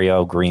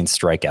scenario, Green's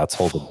strikeouts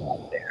hold him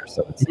down there.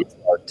 So it's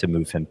hard to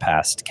move him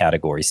past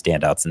category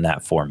standouts in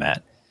that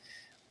format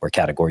where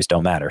categories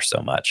don't matter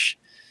so much.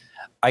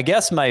 I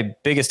guess my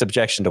biggest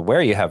objection to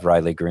where you have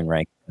Riley Green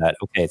ranked is that,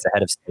 okay, it's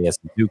ahead of Seiya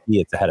Suzuki,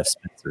 it's ahead of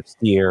Spencer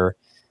Steer,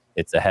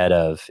 is it ahead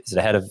of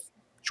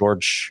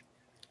George?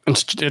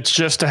 It's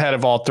just ahead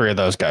of all 3 of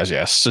those guys,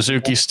 yes.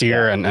 Suzuki,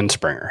 Steer, and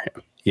Springer.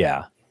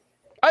 Yeah.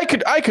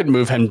 I could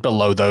move him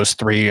below those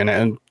 3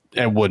 and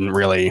it wouldn't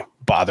really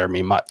bother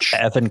me much.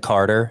 Evan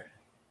Carter.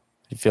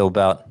 You feel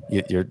about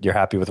you're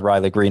happy with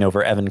Riley Green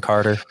over Evan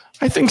Carter?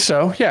 I think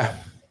so, yeah.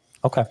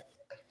 Okay. All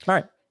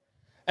right.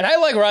 And I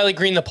like Riley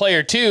Green, the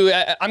player, too.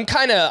 I'm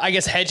kind of, I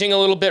guess, hedging a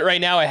little bit right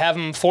now. I have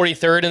him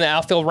 43rd in the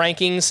outfield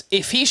rankings.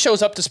 If he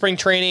shows up to spring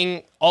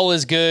training, all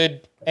is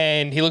good,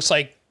 and he looks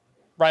like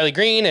Riley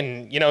Green,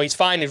 and, he's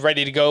fine, he's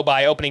ready to go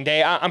by opening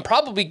day, I'm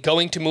probably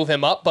going to move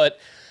him up, but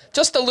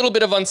just a little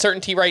bit of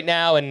uncertainty right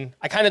now, and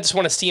I kind of just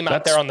want to see him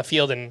out there on the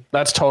field. And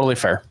that's totally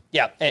fair.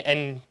 Yeah,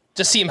 and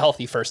just see him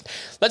healthy first.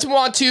 Let's move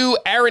on to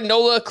Aaron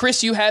Nola.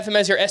 Chris, you have him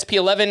as your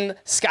SP11.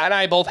 Scott and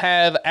I both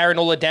have Aaron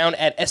Nola down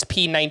at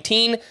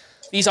SP19.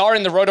 These are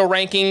in the Roto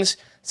rankings.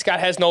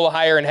 Scott has Nola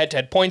higher in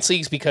head-to-head points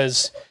leagues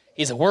because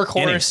he's a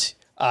workhorse.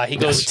 He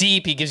goes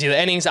deep. He gives you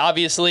the innings,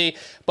 obviously.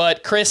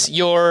 But, Chris,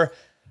 your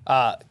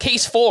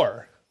case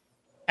for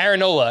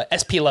Aaron Nola,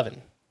 SP11.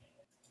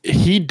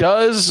 He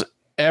does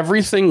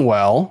everything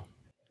well,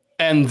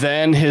 and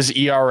then his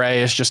ERA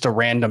is just a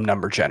random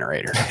number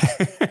generator.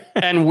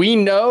 And we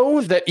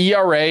know that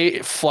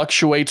ERA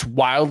fluctuates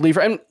wildly.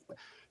 And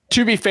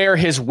to be fair,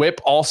 his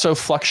whip also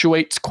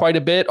fluctuates quite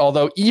a bit,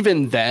 although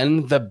even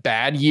then, the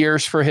bad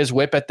years for his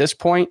whip at this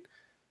point,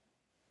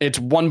 it's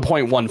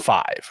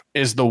 1.15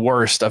 is the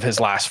worst of his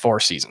last 4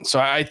 seasons.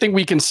 So I think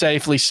we can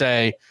safely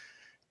say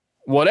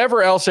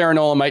whatever else Aaron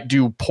Nola might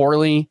do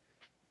poorly,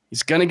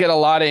 he's going to get a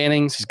lot of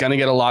innings. He's going to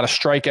get a lot of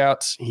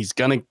strikeouts. He's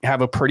going to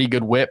have a pretty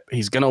good whip.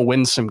 He's going to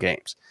win some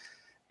games.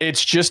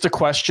 It's just a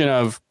question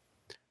of,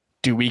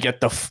 do we get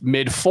the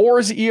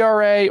mid-4s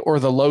ERA or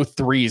the low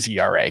 3s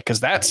ERA? Because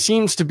that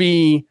seems to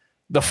be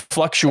the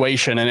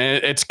fluctuation, and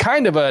it's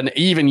kind of an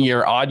even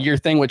year, odd year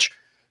thing, which,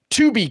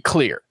 to be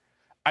clear,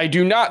 I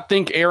do not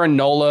think Aaron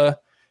Nola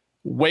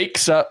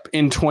wakes up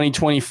in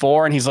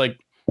 2024 and he's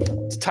like,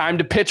 it's time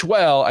to pitch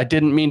well. I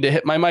didn't mean to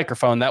hit my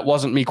microphone. That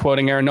wasn't me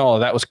quoting Aaron Nola.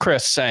 That was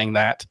Chris saying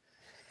that.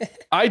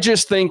 I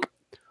just think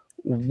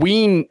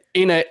we,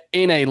 in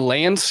a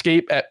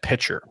landscape at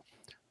pitcher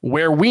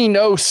where we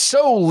know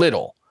so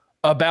little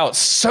about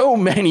so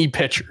many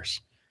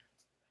pitchers,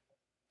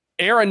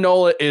 Aaron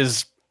Nola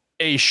is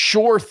a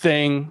sure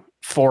thing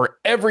for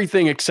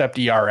everything except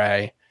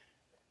ERA.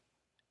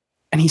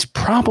 And he's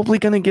probably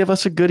going to give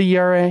us a good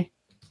ERA.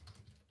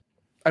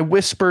 I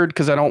whispered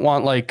because I don't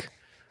want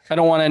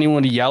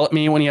anyone to yell at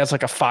me when he has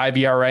like a 5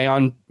 ERA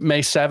on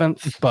May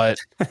 7th, but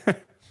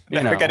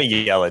they're going to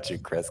yell at you,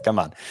 Chris. Come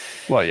on.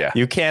 Well, yeah.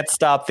 You can't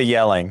stop the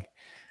yelling.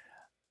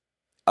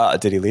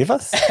 Did he leave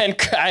us? And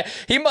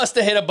he must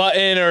have hit a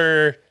button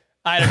or,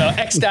 I don't know,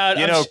 X'd out.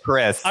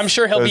 Chris. I'm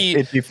sure he'll be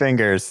itchy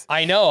fingers.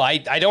 I know. I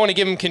don't want to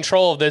give him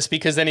control of this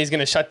because then he's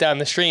going to shut down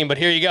the stream. But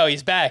here you go.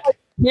 He's back.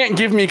 You can't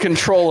give me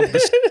control of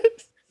this.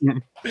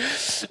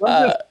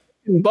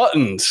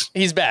 Buttons.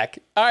 He's back.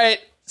 All right,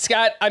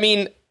 Scott. I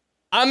mean,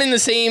 I'm in the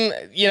same,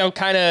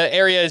 kind of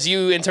area as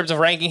you in terms of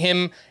ranking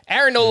him.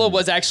 Aaron Nola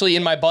was actually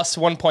in my bust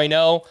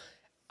 1.0.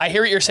 I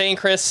hear what you're saying,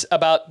 Chris,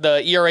 about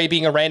the ERA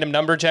being a random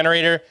number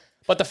generator.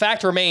 But the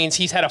fact remains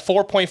he's had a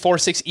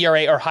 4.46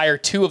 ERA or higher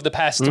 2 of the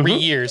past 3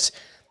 years.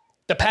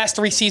 The past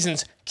 3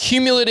 seasons,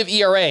 cumulative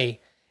ERA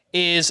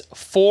is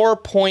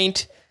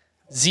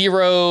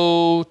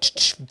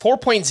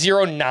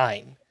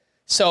 4.09.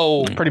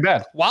 So pretty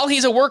bad. While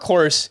he's a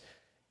workhorse,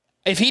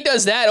 if he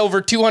does that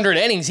over 200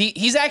 innings,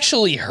 he's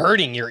actually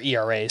hurting your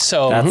ERA.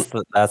 So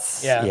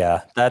that's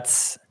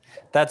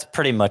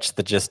pretty much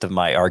the gist of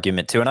my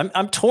argument too. And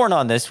I'm torn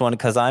on this one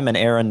because I'm an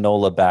Aaron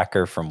Nola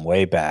backer from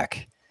way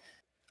back.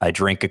 I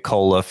drink a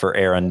cola for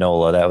Aaron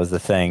Nola. That was the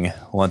thing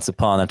once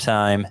upon a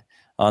time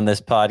on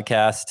this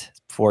podcast.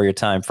 Before your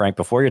time, Frank.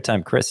 Before your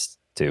time, Chris,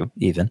 too,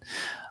 even.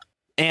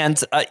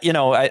 And,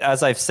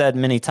 as I've said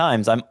many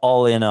times, I'm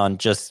all in on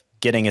just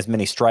getting as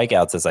many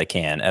strikeouts as I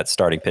can at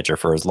starting pitcher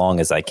for as long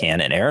as I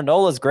can. And Aaron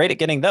Nola is great at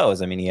getting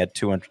those. I mean, he had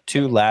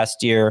 202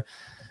 last year,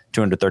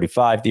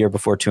 235 the year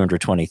before,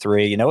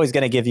 223. He's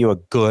going to give you a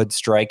good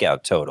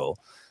strikeout total.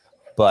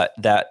 But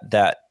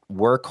that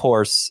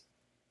workhorse,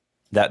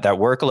 that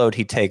workload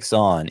he takes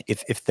on,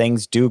 if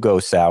things do go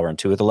sour, in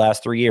 2 of the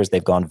last 3 years,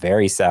 they've gone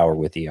very sour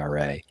with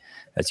ERA,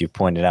 as you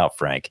pointed out,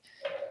 Frank.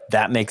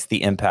 That makes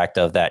the impact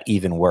of that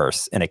even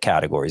worse in a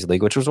categories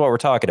league, which is what we're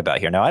talking about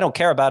here. Now, I don't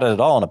care about it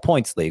at all in a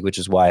points league, which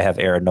is why I have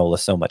Aaron Nola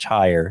so much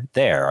higher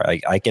there.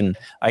 I can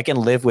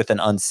live with an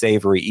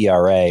unsavory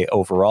ERA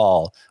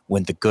overall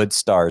when the good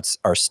starts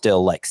are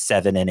still like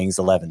 7 innings,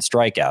 11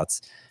 strikeouts,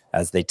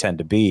 as they tend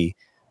to be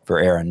for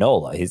Aaron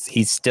Nola.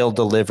 He still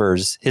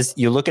delivers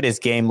you look at his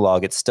game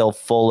log, it's still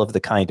full of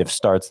the kind of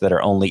starts that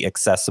are only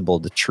accessible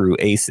to true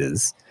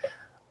aces,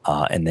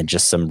 and then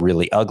just some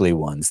really ugly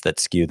ones that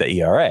skew the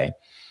ERA.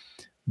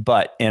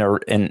 But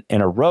in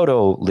a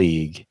roto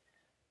league,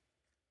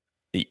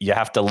 you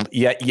have to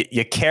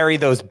you carry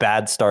those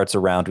bad starts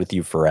around with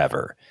you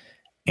forever,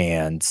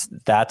 and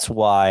that's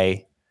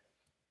why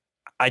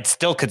I'd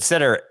still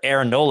consider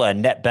Aaron Nola a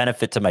net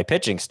benefit to my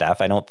pitching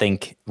staff. I don't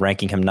think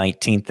ranking him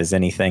 19th is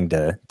anything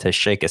to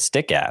shake a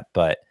stick at,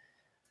 but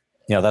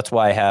that's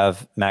why I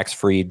have Max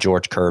Fried,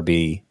 George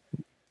Kirby.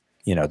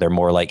 They're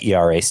more like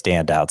ERA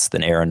standouts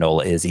than Aaron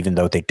Nola is, even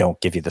though they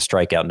don't give you the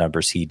strikeout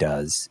numbers he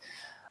does.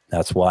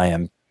 That's why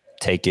I'm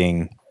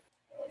taking,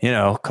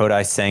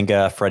 Kodai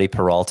Senga, Freddie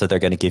Peralta. They're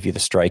going to give you the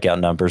strikeout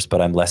numbers, but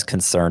I'm less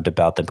concerned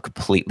about them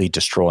completely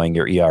destroying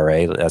your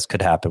ERA, as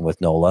could happen with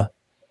Nola.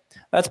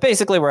 That's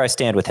basically where I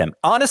stand with him.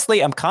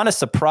 Honestly, I'm kind of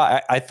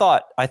surprised. I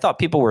thought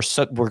people were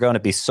going to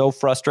be so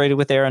frustrated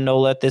with Aaron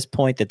Nola at this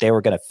point that they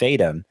were going to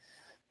fade him,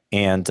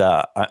 and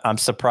I'm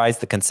surprised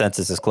the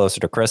consensus is closer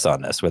to Chris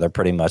on this, where they're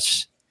pretty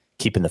much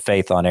keeping the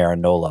faith on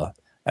Aaron Nola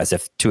as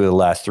if 2 of the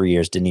last 3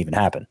 years didn't even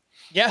happen.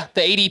 Yeah,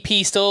 the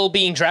ADP still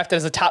being drafted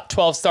as a top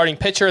 12 starting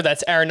pitcher.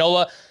 That's Aaron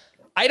Nola.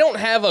 I don't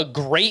have a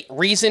great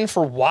reason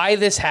for why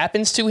this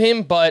happens to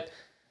him, but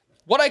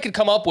what I could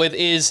come up with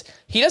is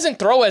he doesn't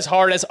throw as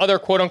hard as other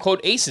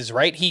quote-unquote aces,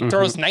 right? He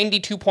throws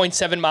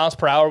 92.7 miles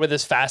per hour with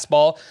his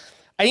fastball.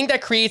 I think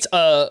that creates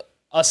a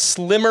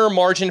slimmer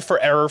margin for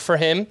error for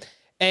him.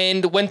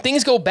 And when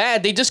things go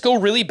bad, they just go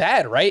really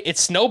bad, right? It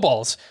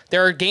snowballs.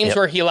 There are games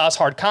where he allows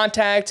hard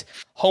contact,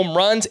 home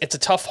runs. It's a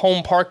tough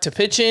home park to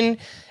pitch in.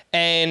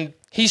 And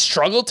he's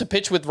struggled to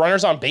pitch with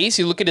runners on base.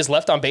 You look at his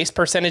left on base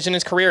percentage in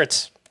his career,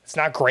 it's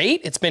not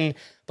great. It's been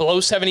below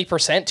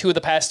 70% 2 of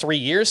the past 3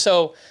 years.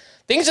 So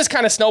things just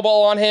kind of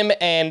snowball on him.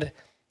 And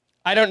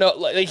I don't know,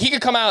 like he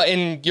could come out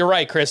and you're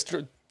right, Chris,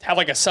 have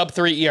like a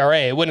sub-3 ERA.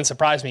 It wouldn't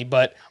surprise me,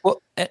 but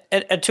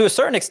and to a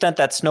certain extent,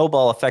 that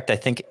snowball effect, I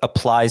think,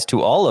 applies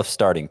to all of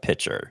starting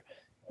pitcher.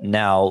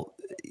 Now,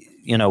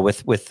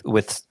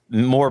 with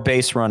more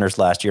base runners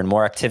last year and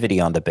more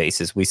activity on the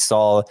bases, we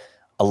saw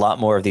a lot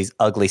more of these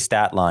ugly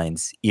stat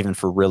lines, even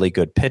for really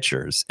good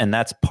pitchers. And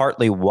that's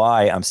partly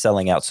why I'm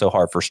selling out so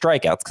hard for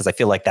strikeouts, because I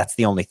feel like that's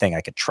the only thing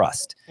I could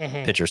trust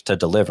pitchers to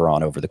deliver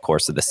on over the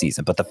course of the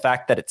season. But the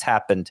fact that it's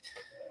happened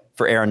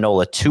for Aaron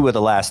Nola 2 of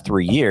the last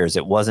 3 years,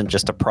 it wasn't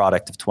just a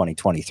product of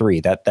 2023.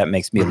 That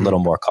makes me a little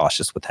more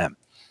cautious with him.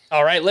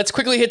 All right, let's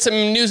quickly hit some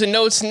news and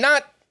notes.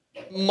 Not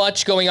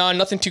much going on,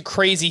 nothing too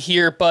crazy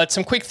here, but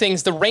some quick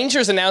things. The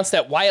Rangers announced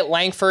that Wyatt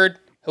Langford,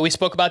 who we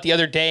spoke about the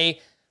other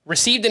day,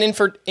 received an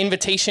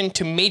invitation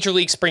to Major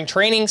League Spring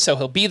Training, so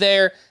he'll be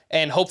there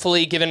and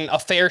hopefully given a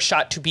fair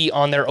shot to be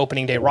on their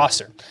opening day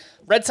roster.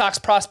 Red Sox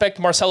prospect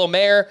Marcelo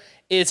Mayer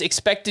is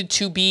expected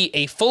to be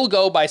a full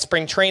go by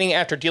spring training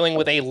after dealing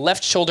with a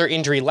left shoulder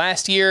injury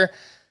last year.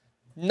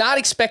 Not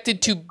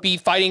expected to be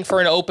fighting for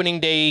an opening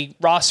day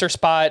roster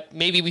spot.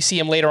 Maybe we see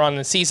him later on in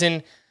the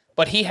season,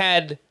 but he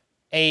had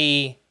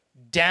a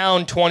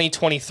down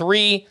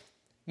 2023,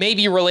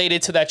 maybe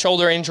related to that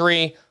shoulder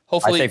injury.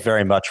 Hopefully, I think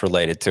very much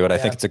related to it. I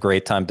think it's a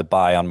great time to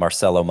buy on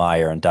Marcelo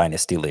Mayer in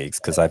dynasty leagues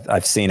because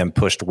I've seen him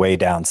pushed way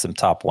down some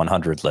top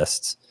 100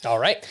 lists. All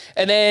right.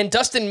 And then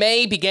Dustin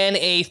May began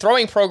a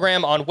throwing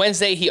program on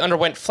Wednesday. He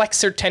underwent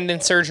flexor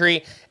tendon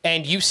surgery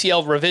and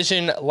UCL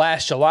revision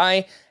last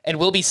July and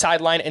will be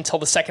sidelined until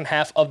the second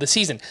half of the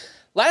season.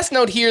 Last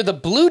note here, the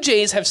Blue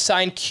Jays have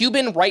signed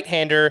Cuban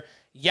right-hander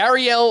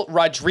Yariel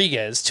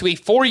Rodriguez to a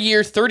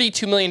 4-year,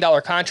 $32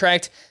 million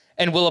contract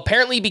and will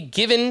apparently be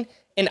given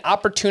an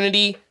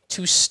opportunity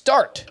to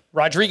start.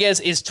 Rodriguez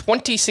is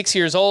 26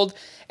 years old,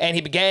 and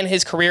he began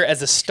his career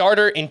as a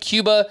starter in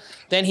Cuba.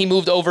 Then he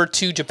moved over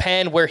to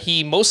Japan, where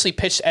he mostly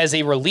pitched as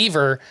a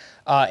reliever.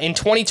 In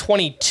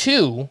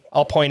 2022,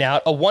 I'll point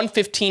out, a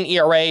 1.15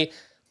 ERA,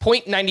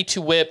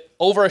 .92 whip,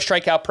 over a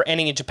strikeout per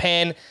inning in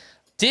Japan.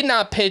 Did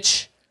not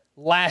pitch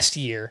last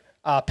year.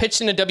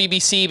 Pitched in the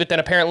WBC, but then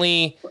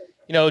apparently,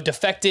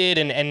 defected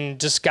and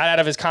just got out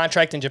of his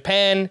contract in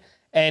Japan,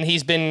 and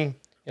he's been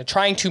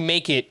trying to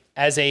make it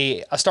as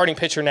a starting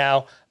pitcher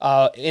now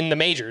in the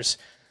majors.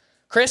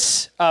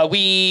 Chris,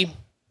 we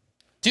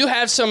do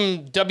have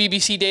some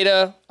WBC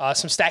data,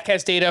 some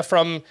StatCast data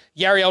from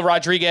Yariel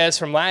Rodriguez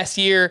from last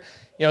year.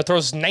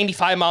 Throws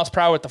 95 miles per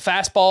hour with the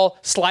fastball,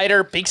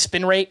 slider, big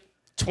spin rate,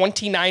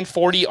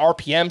 2940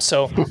 RPM.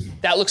 So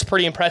that looks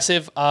pretty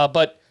impressive.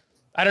 But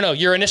I don't know,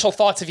 your initial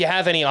thoughts, if you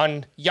have any,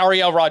 on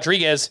Yariel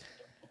Rodriguez.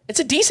 It's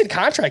a decent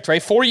contract,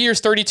 right? 4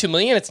 years, $32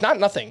 million. It's not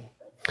nothing.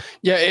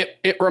 Yeah,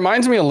 it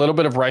reminds me a little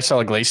bit of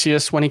Raisel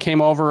Iglesias when he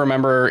came over.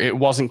 Remember, it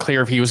wasn't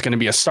clear if he was going to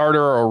be a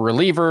starter or a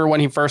reliever when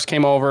he first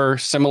came over.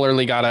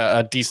 Similarly, got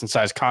a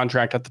decent-sized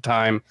contract at the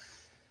time.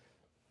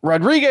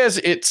 Rodriguez,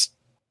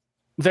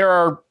 there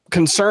are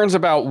concerns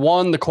about,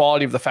 one, the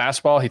quality of the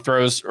fastball. He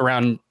throws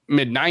around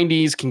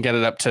mid-90s, can get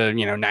it up to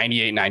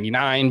 98,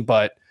 99.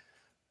 But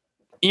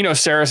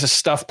Saris'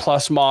 Stuff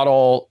Plus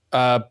model,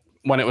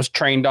 when it was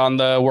trained on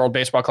the World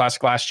Baseball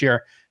Classic last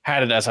year,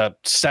 had it as a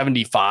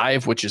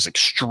 75, which is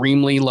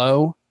extremely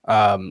low.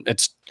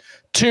 It's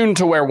tuned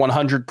to where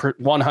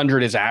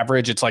 100 is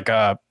average.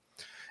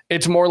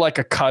 It's more like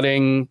a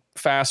cutting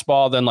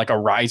fastball than like a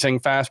rising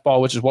fastball,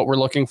 which is what we're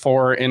looking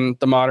for in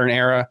the modern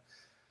era.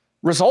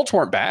 Results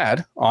weren't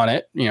bad on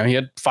it. He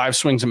had 5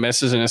 swings and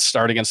misses in his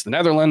start against the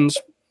Netherlands.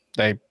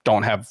 They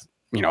don't have,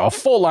 a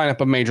full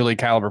lineup of major league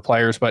caliber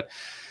players, but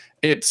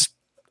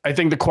I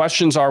think the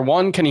questions are,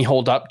 one, can he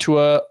hold up to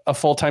a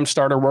full-time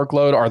starter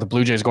workload? Are the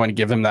Blue Jays going to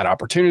give him that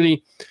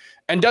opportunity?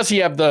 And does he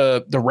have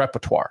the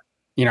repertoire?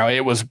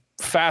 It was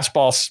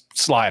fastball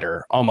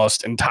slider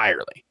almost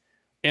entirely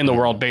in the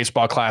World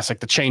Baseball Classic.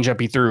 The changeup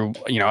he threw,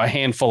 a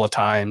handful of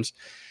times.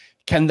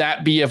 Can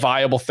that be a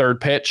viable third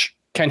pitch?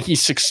 Can he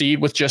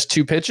succeed with just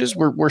 2 pitches?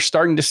 We're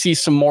starting to see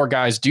some more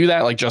guys do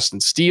that, like Justin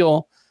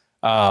Steele.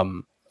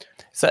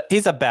 So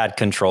he's a bad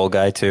control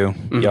guy too,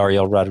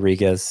 Yariel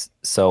Rodriguez.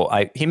 So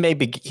he may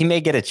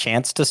get a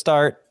chance to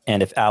start,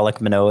 and if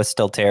Alek Manoah is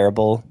still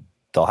terrible,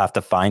 they'll have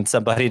to find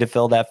somebody to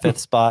fill that 5th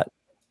spot.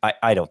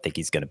 I don't think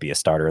he's going to be a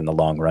starter in the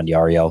long run,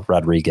 Yariel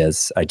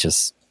Rodriguez. I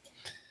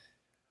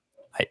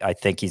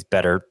think he's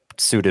better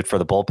suited for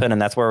the bullpen,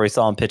 and that's where we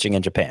saw him pitching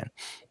in Japan.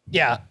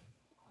 Yeah.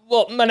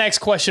 Well, my next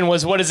question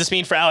was, what does this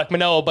mean for Alek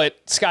Manoah? But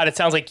Scott, it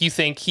sounds like you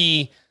think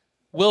he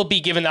will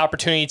be given the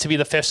opportunity to be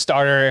the 5th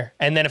starter,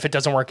 and then if it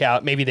doesn't work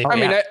out, maybe they.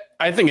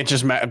 I think it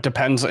just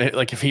depends.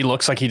 Like if he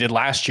looks like he did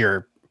last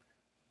year,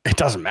 it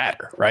doesn't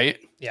matter, right?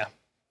 Yeah.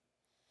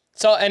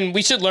 So, and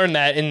we should learn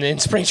that in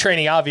spring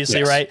training, obviously,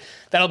 yes. Right?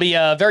 That'll be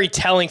very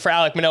telling for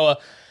Alek Manoah.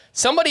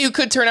 Somebody who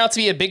could turn out to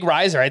be a big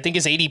riser. I think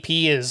his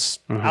ADP is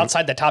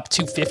outside the top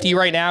 250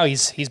 right now.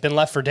 He's been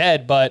left for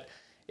dead, but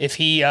if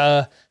he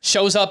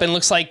shows up and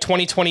looks like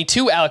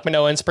 2022 Alek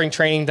Manoah in spring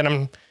training, then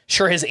I'm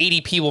sure his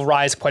ADP will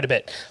rise quite a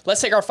bit.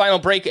 Let's take our final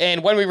break,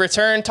 and when we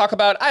return, talk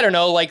about,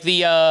 like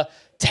the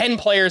 10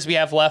 players we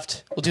have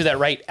left. We'll do that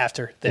right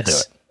after this. We'll do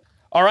it.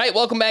 All right,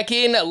 welcome back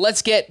in.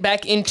 Let's get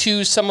back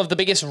into some of the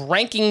biggest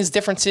rankings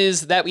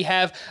differences that we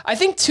have. I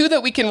think 2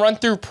 that we can run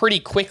through pretty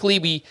quickly.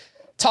 We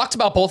talked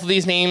about both of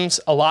these names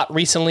a lot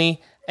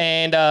recently,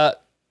 and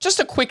just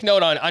a quick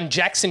note on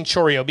Jackson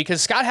Chourio,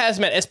 because Scott has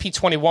him at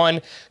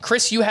SP21.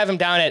 Chris, you have him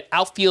down at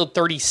outfield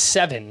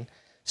 37.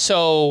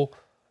 So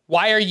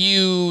why are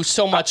you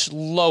so much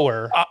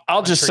lower?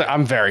 I'll just say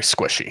I'm very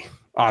squishy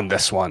on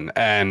this one.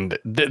 And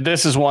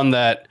this is one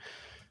that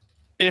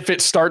if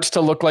it starts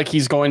to look like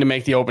he's going to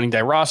make the opening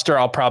day roster,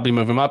 I'll probably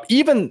move him up.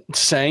 Even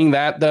saying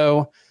that,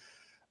 though,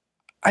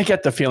 I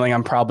get the feeling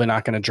I'm probably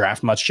not going to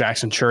draft much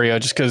Jackson Chourio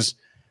just because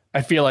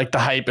I feel like the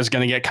hype is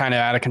going to get kind of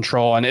out of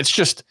control. And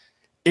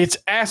it's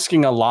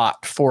asking a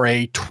lot for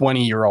a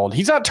 20-year-old.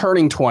 He's not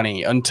turning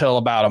 20 until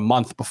about a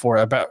month before,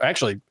 about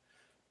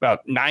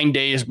 9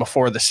 days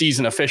before the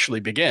season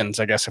officially begins.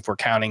 I guess if we're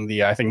counting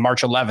I think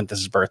March 11th is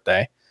his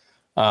birthday.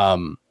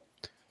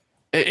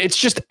 It's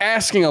just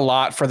asking a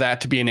lot for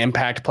that to be an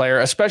impact player,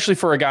 especially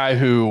for a guy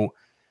who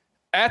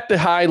at the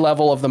high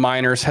level of the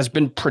minors has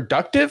been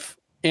productive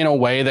in a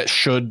way that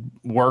should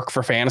work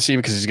for fantasy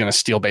because he's going to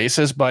steal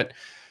bases. But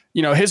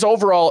his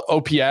overall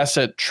OPS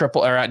at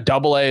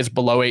AA is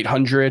below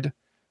 800.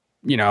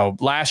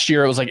 Last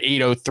year it was like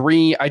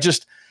 803.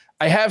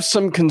 I have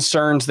some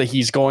concerns that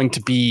he's going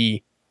to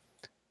be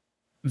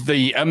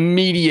the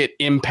immediate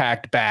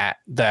impact bat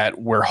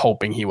that we're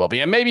hoping he will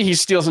be. And maybe he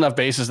steals enough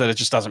bases that it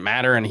just doesn't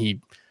matter and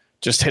he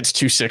just hits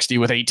 260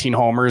 with 18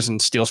 homers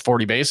and steals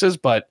 40 bases.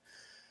 But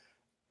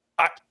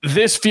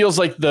this feels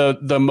like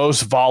the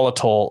most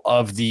volatile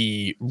of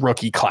the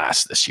rookie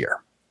class this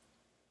year.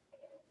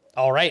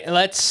 All right, and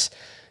let's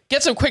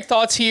get some quick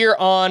thoughts here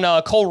on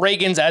Cole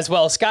Ragans as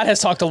well. Scott has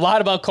talked a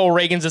lot about Cole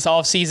Ragans this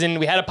offseason.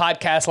 We had a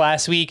podcast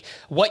last week,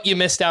 What You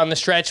Missed Down the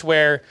Stretch,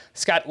 where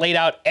Scott laid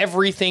out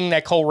everything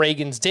that Cole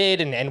Ragans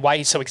did and why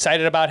he's so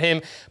excited about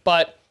him.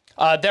 But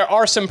there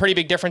are some pretty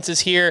big differences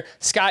here.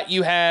 Scott,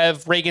 you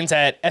have Ragans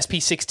at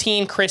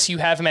SP16. Chris, you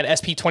have him at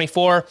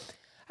SP24.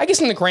 I guess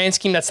in the grand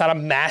scheme, that's not a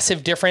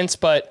massive difference,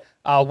 but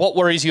what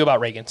worries you about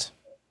Ragans?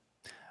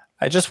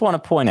 I just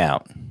want to point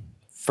out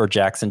for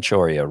Jackson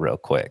Chourio real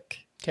quick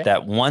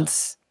that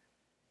once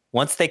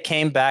once they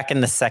came back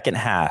in the second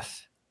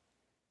half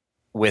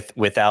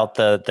without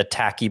the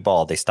tacky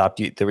ball, they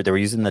were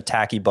using the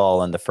tacky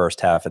ball in the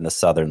first half in the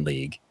Southern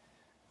League.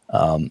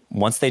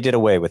 Once they did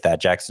away with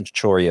that, Jackson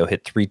Chorio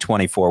hit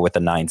 324 with a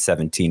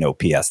 917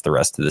 OPS the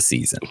rest of the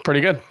season.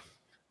 Pretty good.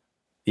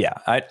 Yeah,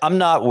 I'm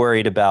not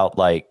worried about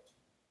the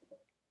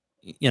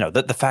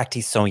fact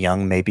he's so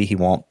young. Maybe he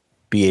won't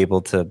be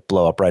able to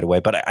blow up right away,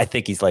 but I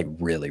think he's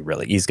really,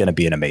 really, he's going to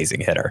be an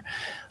amazing hitter.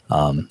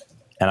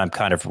 And I'm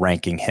kind of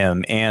ranking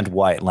him and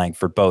Wyatt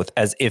Langford both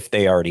as if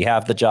they already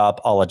have the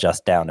job. I'll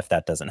adjust down if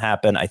that doesn't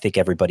happen. I think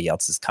everybody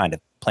else is kind of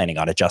planning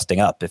on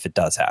adjusting up if it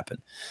does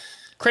happen.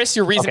 Chris,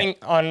 your reasoning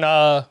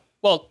on,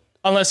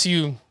 unless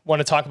you want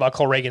to talk about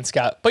Cole Reagan,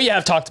 Scott, but you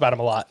have talked about him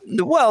a lot.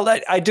 Well,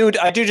 I do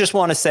just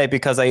want to say,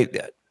 because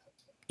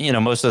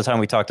most of the time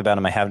we talked about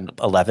him, I have him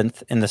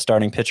 11th in the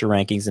starting pitcher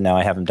rankings, and now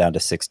I have him down to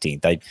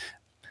 16th.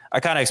 I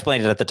kind of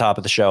explained it at the top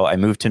of the show. I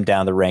moved him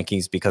down the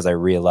rankings because I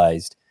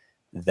realized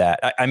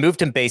that I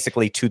moved him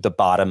basically to the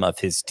bottom of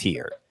his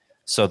tier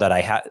so that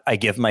I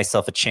give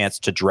myself a chance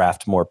to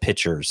draft more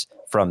pitchers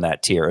from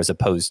that tier, as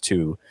opposed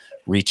to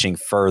reaching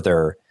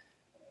further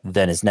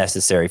than is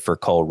necessary for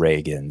Cole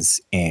Reagan's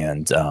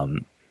and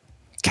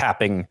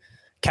capping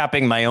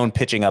my own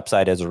pitching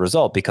upside as a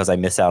result, because I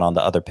miss out on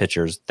the other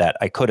pitchers that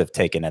I could have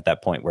taken at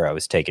that point where I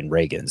was taking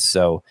Reagan's.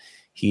 So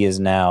he is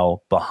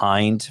now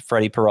behind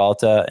Freddie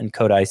Peralta and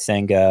Kodai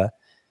Senga,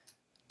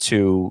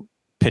 two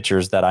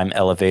pitchers that I'm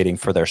elevating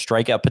for their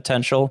strikeout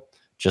potential,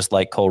 just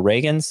like Cole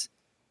Reagan's,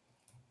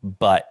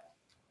 but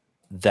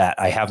that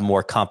I have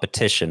more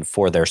competition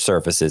for their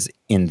services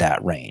in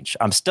that range.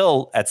 I'm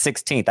still at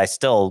 16th. I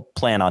still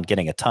plan on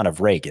getting a ton of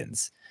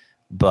Reagan's,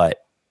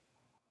 but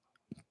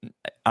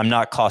I'm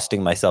not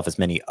costing myself as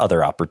many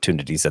other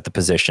opportunities at the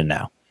position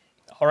now.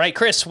 All right,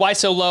 Chris, why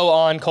so low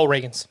on Cole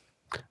Reagan's?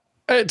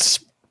 It's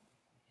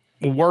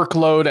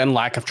workload and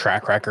lack of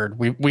track record.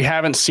 We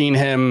haven't seen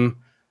him.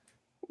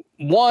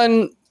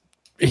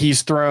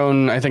 He's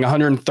thrown, I think,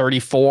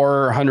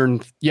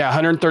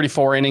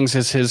 134 innings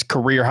is his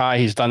career high.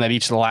 He's done that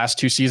each of the last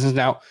two seasons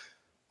now.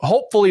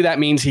 Hopefully that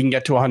means he can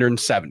get to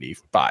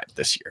 175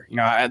 this year.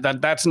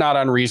 That's not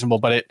unreasonable,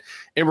 but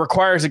it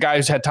requires a guy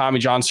who's had Tommy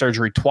John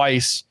surgery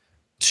twice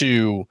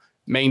to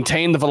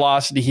maintain the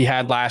velocity he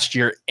had last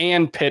year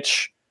and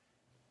pitch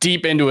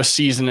deep into a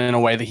season in a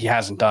way that he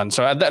hasn't done.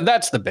 So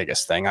that's the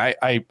biggest thing.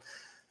 I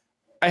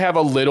have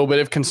a little bit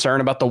of concern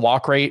about the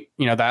walk rate.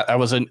 That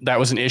was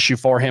an issue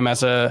for him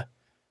as a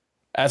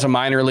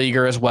minor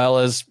leaguer, as well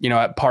as,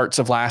 at parts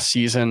of last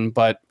season.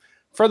 But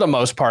for the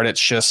most part,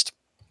 it's just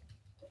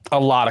a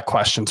lot of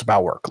questions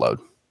about workload.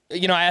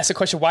 I asked the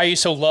question, why are you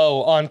so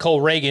low on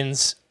Cole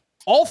Reagan's?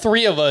 All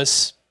three of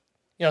us,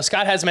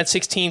 Scott has him at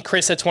 16,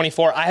 Chris at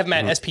 24. I have him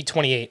at SP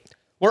 28.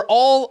 We're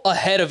all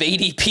ahead of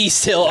ADP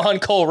still on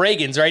Cole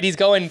Reagan's, right? He's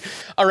going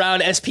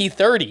around SP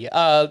 30.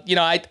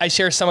 I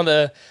share some of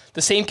the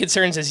same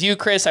concerns as you,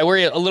 Chris. I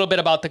worry a little bit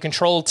about the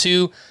control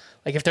too.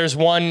 Like if there's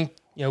one,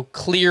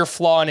 clear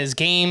flaw in his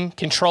game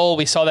control,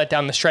 we saw that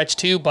down the stretch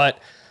too, but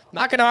I'm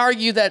not going to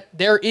argue that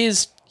there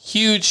is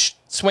huge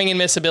swing and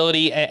miss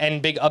ability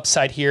and big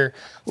upside here.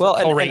 Well,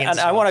 and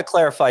I want to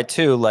clarify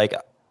too,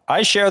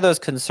 I share those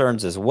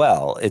concerns as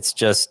well. It's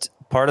just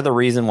part of the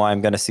reason why I'm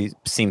going to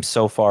seem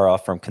so far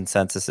off from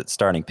consensus at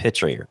starting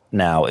pitcher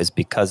now is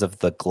because of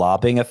the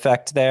globbing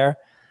effect there.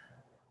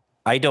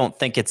 I don't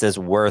think it's as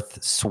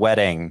worth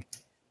sweating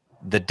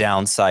the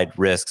downside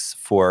risks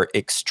for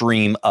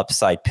extreme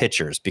upside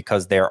pitchers,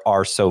 because there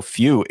are so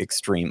few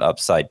extreme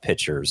upside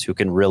pitchers who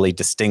can really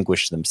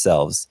distinguish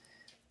themselves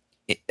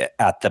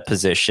at the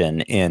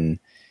position in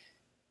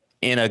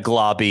a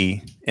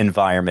globby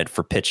environment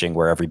for pitching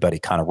where everybody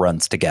kind of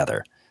runs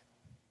together.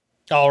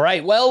 All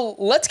right, well,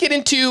 let's get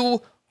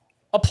into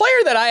a player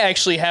that I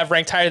actually have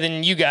ranked higher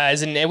than you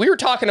guys, and we were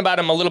talking about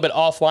him a little bit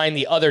offline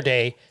the other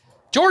day.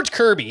 George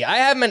Kirby. I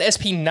have him at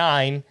SP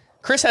 9.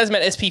 Chris has him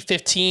at SP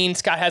 15.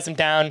 Scott has him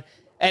down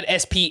at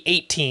SP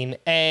 18.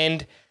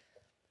 And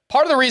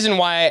part of the reason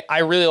why I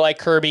really like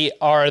Kirby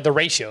are the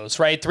ratios,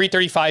 right?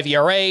 3.35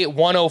 ERA,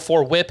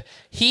 104 WHIP.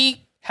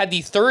 He had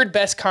the third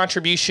best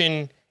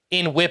contribution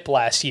in WHIP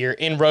last year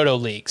in Roto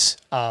leagues.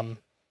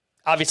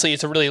 Obviously,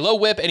 it's a really low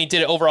WHIP, and he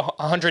did it over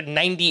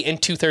 190 in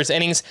 2/3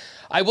 innings.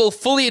 I will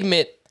fully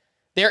admit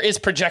there is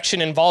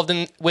projection involved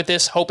with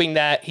this, hoping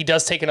that he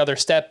does take another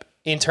step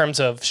in terms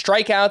of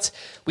strikeouts.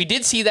 We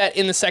did see that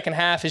in the second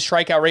half. His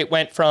strikeout rate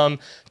went from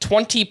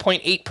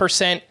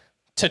 20.8%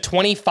 to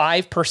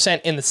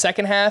 25% in the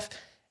second half,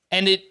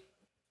 and it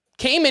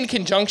came in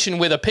conjunction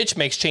with a pitch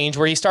mix change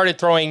where he started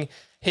throwing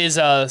his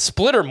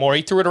splitter more.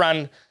 He threw it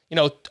around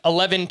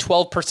 11,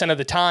 12% of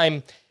the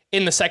time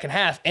in the second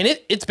half, and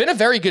it's been a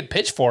very good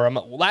pitch for him.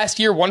 Last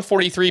year,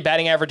 143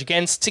 batting average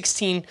against,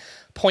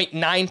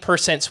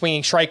 16.9%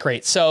 swinging strike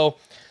rate. So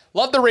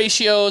love the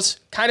ratios.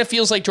 Kind of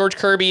feels like George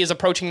Kirby is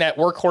approaching that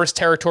workhorse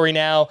territory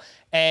now.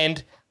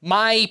 And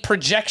my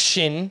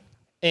projection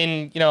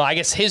in, I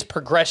guess his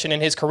progression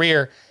in his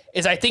career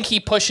is I think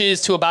he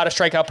pushes to about a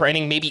strikeout per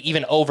inning, maybe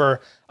even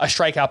over a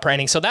strikeout per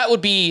inning. So that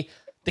would be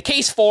the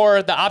case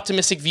for the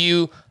optimistic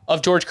view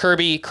of George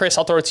Kirby. Chris,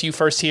 I'll throw it to you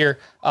first here.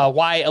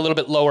 Why a little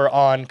bit lower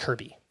on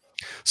Kirby?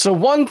 So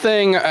one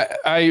thing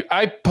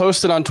I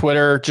posted on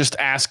Twitter just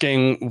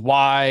asking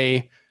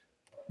why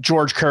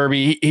George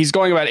Kirby, he's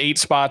going about 8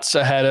 spots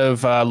ahead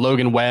of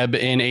Logan Webb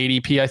in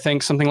ADP, I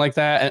think, something like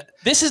that.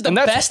 This is the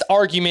best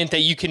argument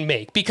that you can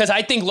make, because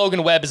I think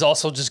Logan Webb is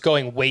also just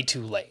going way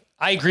too late.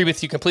 I agree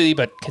with you completely,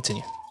 but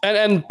continue.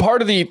 And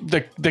part of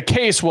the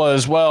case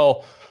was,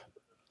 well,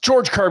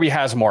 George Kirby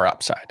has more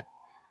upside.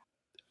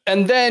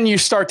 And then you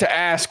start to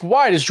ask,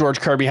 why does George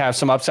Kirby have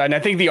some upside? And I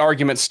think the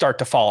arguments start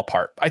to fall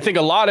apart. I think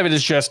a lot of it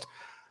is just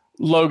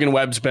Logan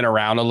Webb's been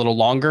around a little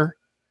longer.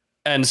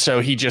 And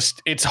so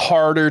it's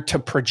harder to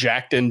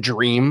project and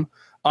dream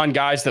on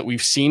guys that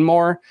we've seen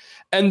more.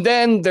 And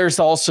then there's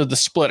also the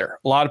splitter.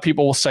 A lot of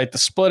people will cite the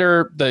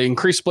splitter, the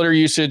increased splitter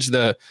usage,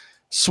 the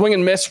swing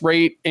and miss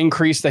rate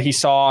increase that he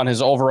saw on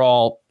his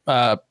overall,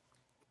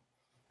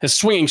 his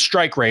swinging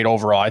strike rate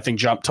overall, I think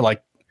jumped to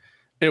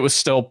it was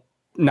still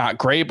not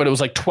great, but it was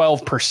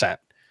 12%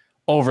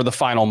 over the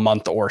final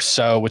month or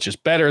so, which is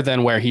better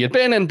than where he had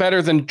been and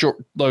better than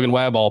Logan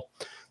Webb.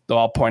 Though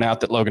I'll point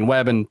out that Logan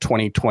Webb in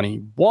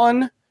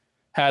 2021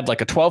 had a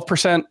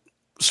 12%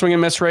 swing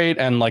and miss rate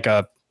and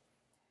a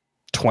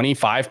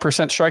 25%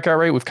 strikeout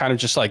rate. We've kind of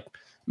just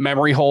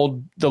memory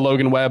hold the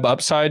Logan Webb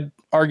upside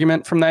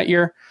argument from that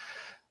year.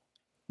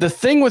 The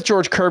thing with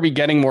George Kirby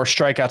getting more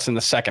strikeouts in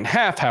the second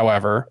half,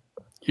 however,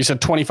 you said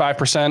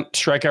 25%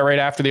 strikeout rate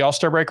after the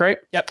All-Star break, right?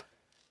 Yep.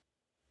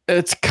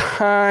 It's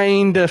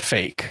kind of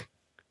fake.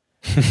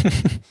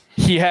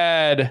 He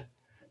had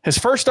his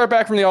first start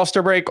back from the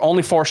All-Star break,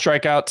 only 4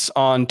 strikeouts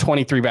on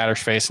 23 batters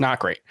faced. Not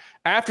great.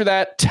 After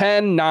that,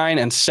 10, 9,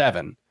 and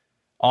 7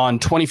 on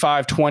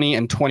 25, 20,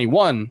 and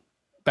 21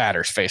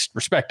 batters faced,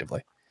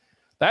 respectively.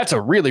 That's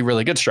a really,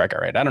 really good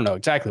strikeout rate. I don't know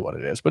exactly what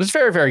it is, but it's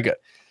very, very good.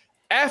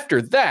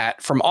 After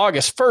that, from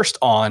August 1st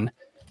on,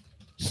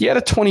 he had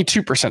a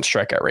 22%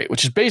 strikeout rate,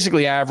 which is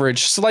basically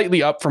average,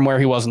 slightly up from where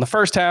he was in the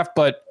first half,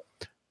 but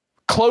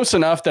close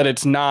enough that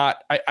it's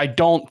not, I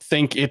don't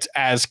think it's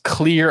as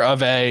clear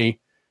of a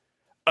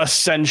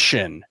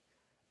ascension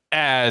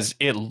as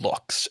it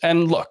looks.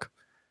 And look,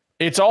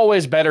 it's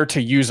always better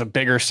to use a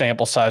bigger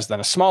sample size than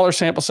a smaller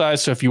sample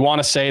size. So if you want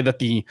to say that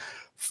the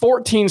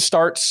 14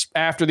 starts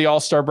after the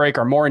All-Star break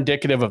are more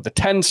indicative of the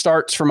 10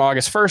 starts from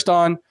August 1st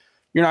on,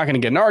 you're not going to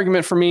get an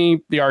argument from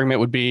me. The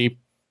argument would be,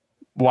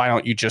 why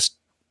don't you just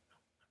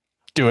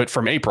do it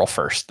from April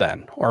 1st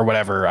then, or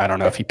whatever. I don't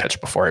know if he pitched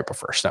before April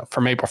 1st. No,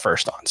 from April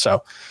 1st on.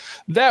 So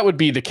that would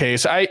be the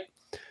case. I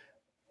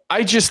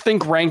just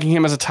think ranking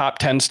him as a top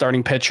 10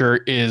 starting pitcher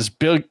is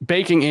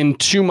baking in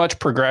too much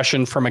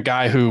progression from a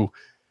guy who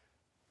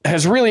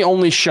has really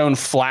only shown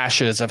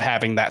flashes of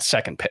having that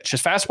second pitch.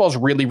 His fastball is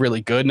really,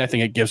 really good, and I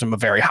think it gives him a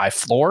very high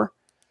floor.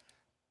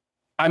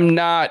 I'm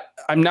not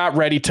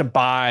ready to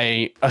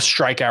buy a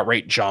strikeout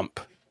rate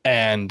jump,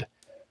 and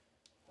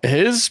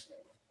his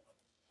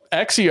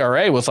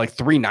xERA was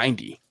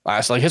 390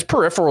 last. His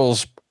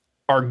peripherals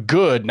are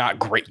good, not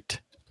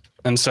great.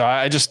 And so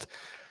I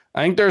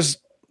think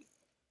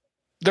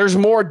there's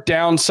more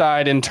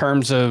downside in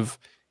terms of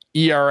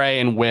ERA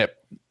and WHIP.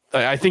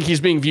 I think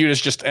he's being viewed as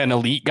just an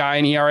elite guy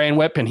in ERA and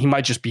WHIP, and he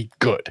might just be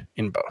good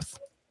in both.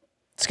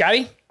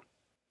 Scotty?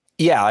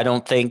 Yeah, I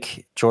don't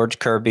think George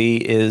Kirby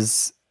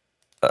is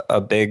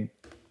a big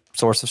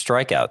source of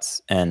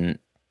strikeouts. And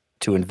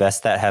to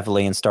invest that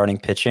heavily in starting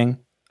pitching,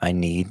 I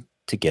need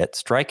to get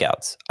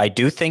strikeouts. I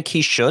do think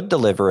he should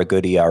deliver a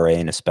good ERA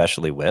and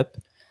especially WHIP,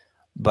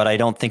 but I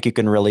don't think you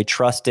can really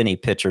trust any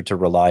pitcher to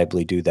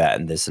reliably do that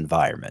in this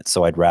environment.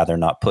 So I'd rather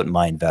not put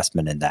my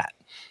investment in that.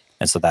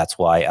 And so that's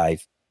why I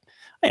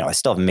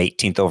still have him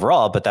 18th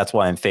overall, but that's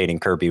why I'm fading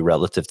Kirby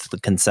relative to the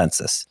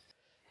consensus.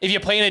 If you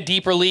play in a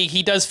deeper league,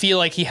 he does feel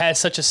like he has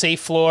such a safe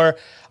floor.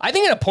 I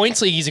think in a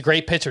points league, he's a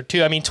great pitcher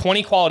too.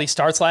 20 quality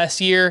starts last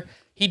year.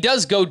 He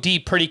does go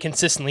deep pretty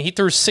consistently. He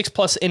threw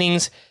 6+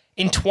 innings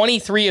in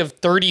 23 of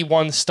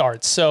 31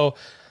 starts. So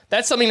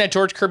that's something that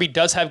George Kirby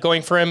does have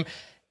going for him.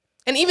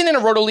 And even in a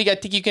roto league, I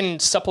think you can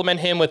supplement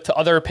him with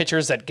other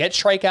pitchers that get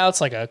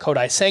strikeouts, like a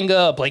Kodai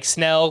Senga, a Blake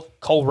Snell,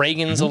 Cole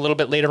Reagans a little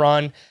bit later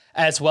on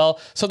as well.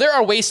 So there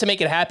are ways to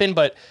make it happen.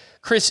 But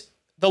Chris,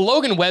 the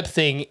Logan Webb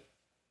thing,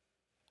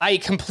 I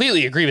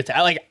completely agree with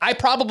that. I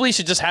probably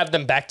should just have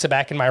them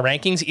back-to-back in my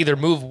rankings, either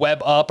move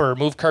Webb up or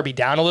move Kirby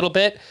down a little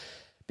bit.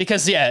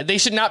 Because, yeah, they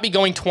should not be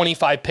going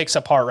 25 picks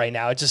apart right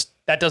now.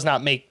 That does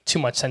not make too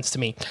much sense to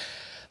me.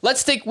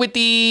 Let's stick with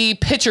the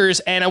pitchers,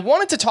 and I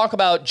wanted to talk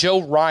about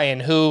Joe Ryan,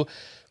 who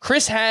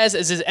Chris has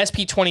as his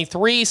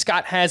SP23,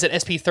 Scott has at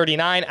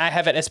SP39, I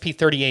have at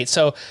SP38.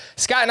 So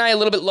Scott and I a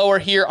little bit lower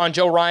here on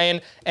Joe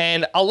Ryan,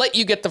 and I'll let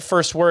you get the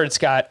first word,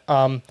 Scott.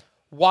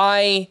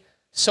 Why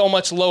so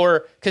much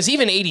lower? Because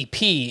even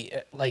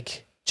ADP,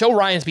 Joe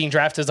Ryan's being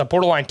drafted as a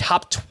borderline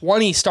top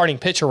 20 starting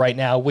pitcher right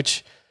now,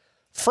 which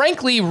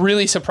frankly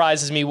really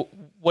surprises me.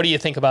 What do you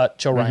think about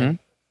Joe Ryan?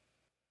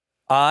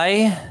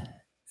 I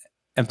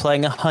am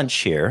playing a hunch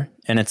here,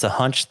 and it's a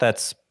hunch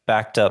that's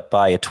backed up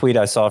by a tweet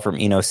I saw from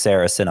Eno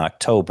Saris in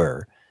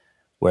October,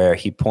 where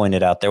he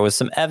pointed out there was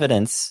some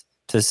evidence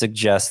to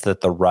suggest that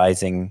the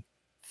rising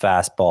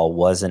fastball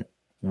wasn't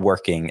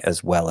working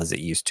as well as it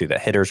used to,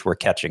 that hitters were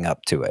catching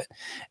up to it.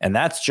 And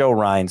that's Joe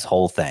Ryan's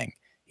whole thing.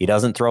 He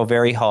doesn't throw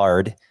very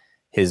hard.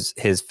 His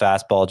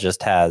fastball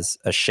just has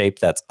a shape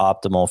that's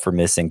optimal for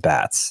missing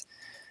bats.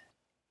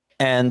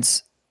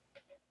 And,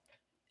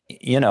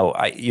 you know,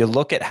 you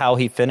look at how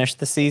he finished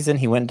the season.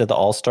 He went into the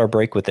All-Star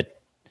break with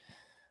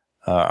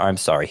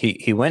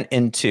he went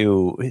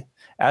into,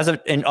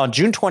 on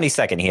June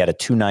 22nd, he had a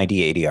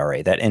 2.98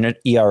 ERA. That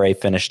ERA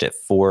finished at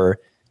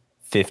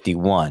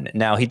 4.51.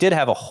 Now, he did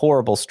have a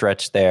horrible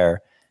stretch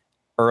there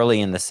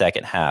early in the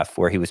second half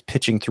where he was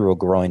pitching through a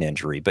groin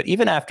injury. But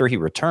even after he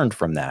returned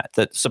from that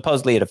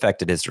supposedly it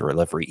affected his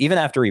delivery. Even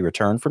after he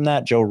returned from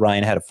that, Joe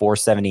Ryan had a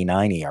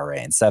 4.79 ERA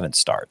in 7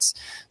 starts.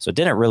 So it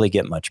didn't really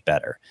get much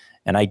better.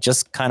 And I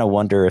just kind of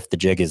wonder if the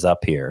jig is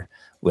up here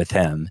with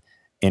him,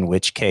 in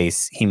which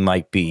case he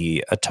might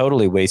be a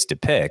totally wasted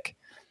pick.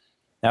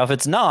 Now, if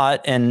it's not,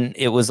 and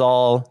it was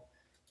all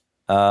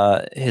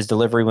his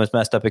delivery was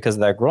messed up because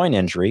of that groin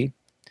injury,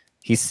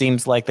 he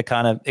seems like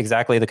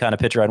exactly the kind of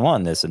pitcher I'd want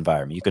in this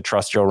environment. You could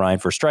trust Joe Ryan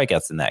for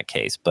strikeouts in that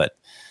case, but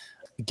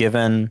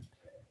given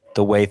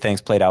the way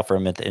things played out for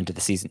him at the end of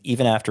the season,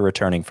 even after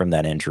returning from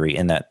that injury,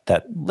 and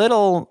that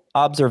little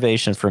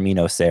observation from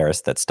Eno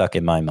Saris that stuck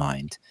in my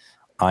mind,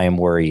 I am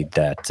worried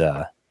that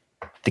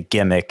the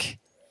gimmick's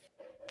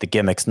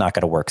not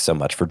going to work so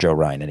much for Joe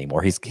Ryan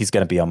anymore. He's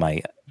going to be on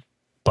my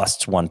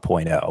Busts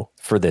 1.0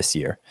 for this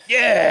year.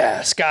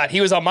 Yeah, Scott, he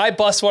was on my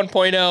Bust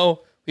 1.0.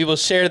 We will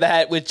share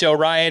that with Joe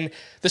Ryan.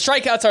 The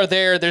strikeouts are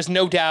there. There's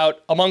no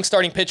doubt. Among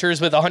starting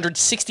pitchers with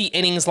 160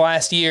 innings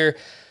last year,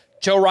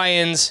 Joe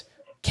Ryan's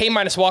K-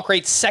 walk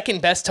rate,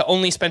 second best to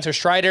only Spencer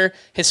Strider.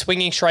 His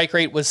swinging strike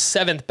rate was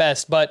 7th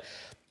best. But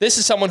this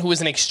is someone who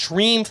is an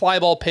extreme fly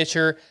ball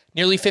pitcher,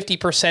 nearly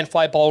 50%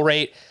 fly ball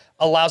rate,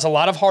 allows a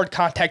lot of hard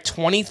contact,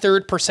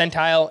 23rd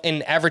percentile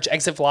in average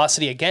exit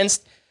velocity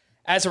against.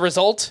 As a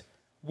result,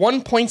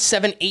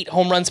 1.78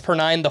 home runs per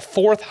 9, the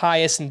 4th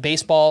highest in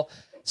baseball.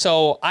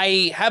 So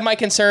I have my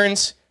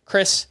concerns.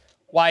 Chris,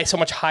 why so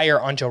much higher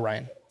on Joe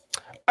Ryan?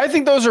 I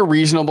think those are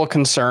reasonable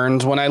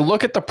concerns. When I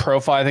look at the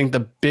profile, I think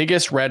the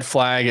biggest red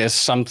flag is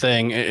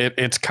something.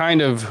 It's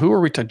kind of,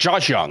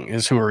 Josh Jung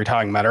is who we were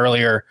talking about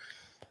earlier.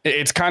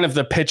 It's kind of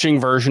the pitching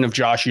version of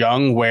Josh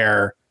Jung,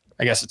 where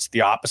I guess it's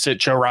the opposite.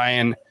 Joe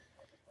Ryan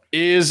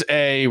is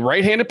a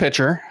right-handed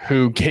pitcher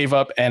who gave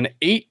up an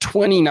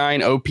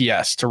 829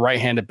 OPS to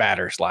right-handed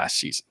batters last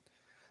season.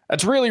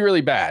 That's really,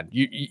 really bad.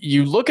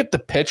 You look at the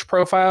pitch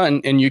profile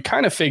and you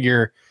kind of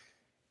figure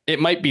it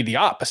might be the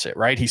opposite,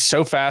 right? He's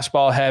so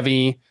fastball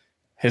heavy.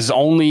 His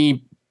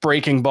only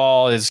breaking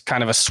ball is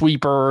kind of a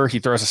sweeper. He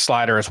throws a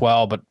slider as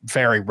well, but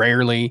very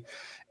rarely.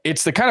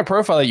 It's the kind of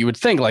profile that you would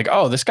think like,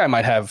 oh, this guy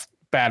might have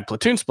bad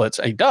platoon splits.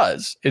 He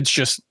does. It's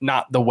just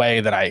not the way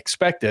that I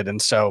expected.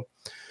 And so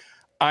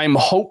I'm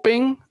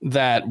hoping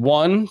that,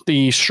 one,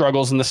 the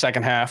struggles in the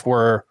second half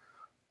were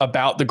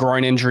about the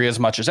groin injury as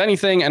much as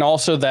anything, and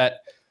also that,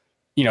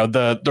 you know,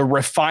 the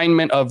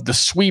refinement of the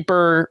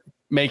sweeper,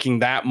 making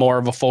that more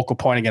of a focal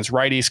point against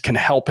righties, can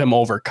help him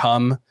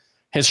overcome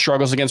his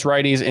struggles against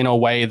righties in a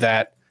way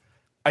that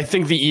I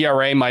think the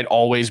ERA might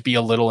always be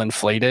a little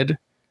inflated,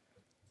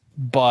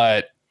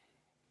 but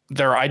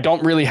I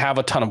don't really have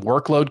a ton of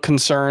workload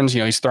concerns. You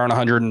know, he's thrown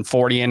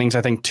 140 innings,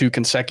 I think 2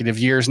 consecutive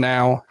years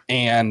now.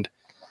 And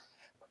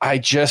I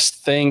just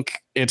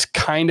think it's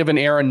kind of an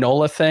Aaron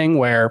Nola thing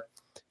where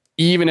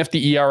even if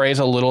the ERA is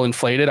a little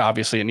inflated,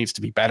 obviously it needs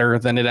to be better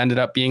than it ended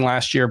up being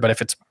last year. But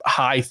if it's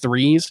high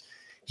 3s,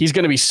 he's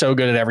going to be so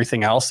good at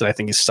everything else that I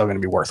think he's still going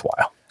to be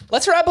worthwhile.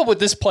 Let's wrap up with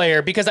this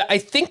player because I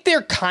think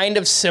they're kind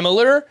of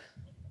similar,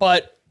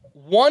 but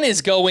one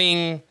is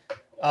going,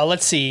 more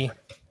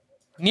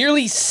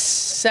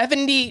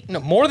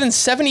than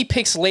 70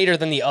 picks later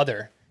than the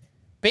other.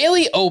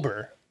 Bailey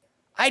Ober.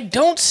 I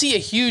don't see a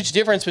huge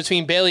difference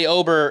between Bailey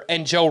Ober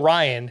and Joe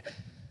Ryan.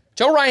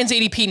 Joe Ryan's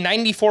ADP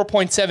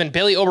 94.7,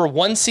 Bailey Ober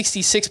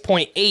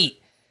 166.8.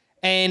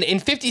 And in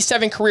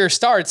 57 career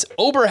starts,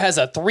 Ober has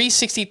a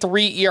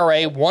 3.63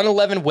 ERA,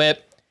 1.11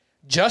 whip,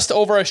 just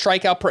over a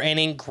strikeout per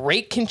inning,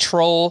 great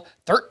control,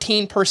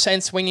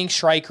 13% swinging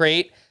strike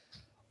rate.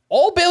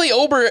 All Bailey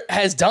Ober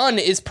has done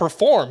is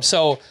perform.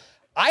 So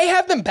I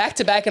have them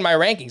back-to-back in my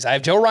rankings. I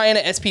have Joe Ryan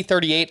at SP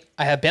 38.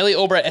 I have Bailey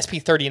Ober at SP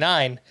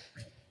 39.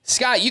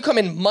 Scott, you come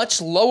in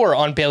much lower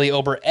on Bailey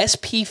Ober,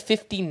 SP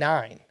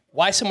 59.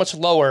 Why so much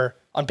lower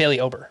on Bailey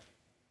Ober?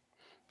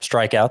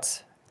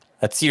 Strikeouts.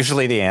 That's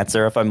usually the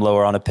answer if I'm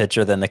lower on a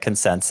pitcher than the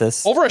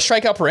consensus. Over a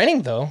strikeout per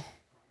inning, though.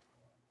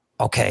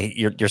 Okay,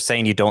 you're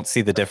saying you don't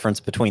see the difference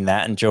between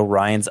that and Joe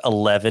Ryan's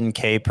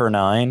 11K per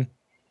 9?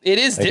 It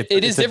is. Like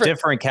it's different. A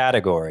different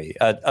category.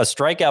 A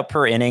strikeout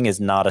per inning is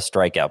not a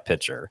strikeout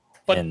pitcher.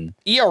 But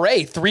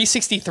ERA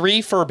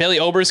 3.63 for Bailey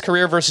Ober's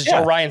career versus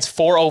Joe Ryan's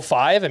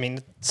 4.05. I mean,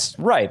 it's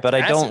right, but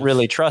massive. I don't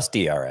really trust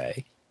ERA.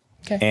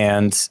 Okay.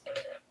 And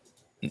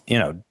you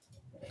know,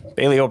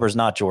 Bailey Ober's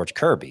not George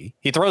Kirby.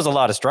 He throws a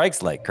lot of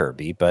strikes like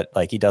Kirby, but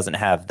like he doesn't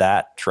have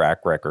that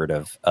track record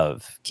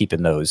of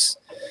keeping those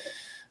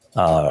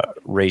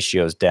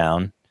ratios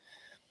down.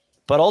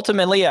 But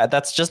ultimately,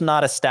 that's just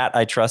not a stat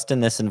I trust in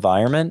this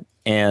environment.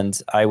 And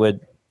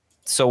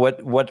so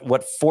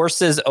what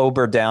forces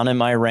Ober down in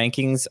my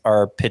rankings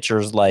are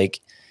pitchers like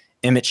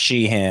Emmett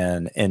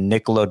Sheehan and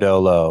Nick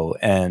Lodolo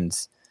and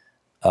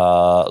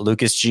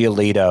Lucas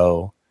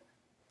Giolito,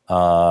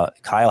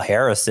 Kyle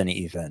Harrison,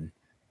 even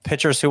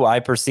pitchers who I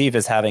perceive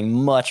as having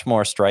much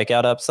more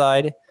strikeout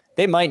upside.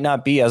 They might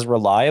not be as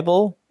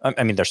reliable.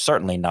 I mean, we're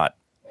certainly not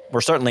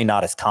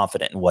as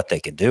confident in what they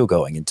can do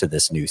going into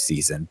this new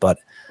season, but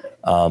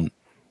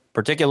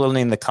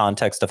particularly in the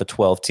context of a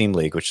 12-team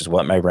league, which is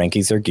what my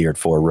rankings are geared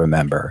for.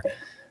 Remember,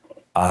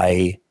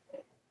 I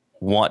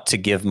want to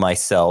give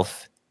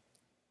myself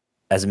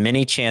as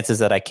many chances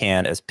that I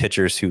can as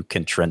pitchers who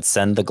can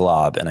transcend the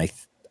glob. And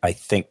I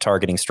think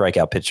targeting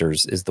strikeout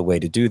pitchers is the way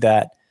to do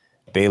that.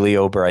 Bailey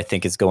Ober, I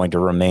think, is going to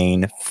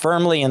remain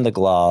firmly in the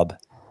glob,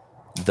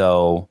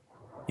 though,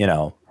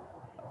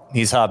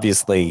 he's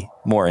obviously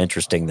more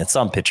interesting than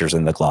some pitchers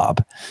in the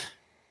glob.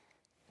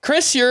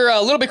 Chris, you're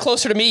a little bit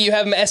closer to me. You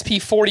have him SP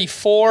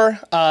 44.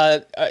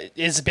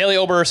 Is Bailey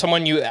Ober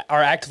someone you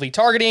are actively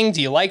targeting?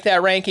 Do you like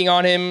that ranking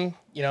on him?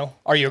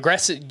 Are you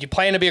aggressive? You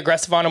plan to be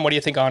aggressive on him? What do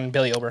you think on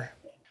Bailey Ober?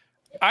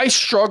 I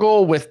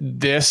struggle with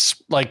this,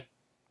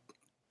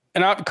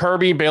 and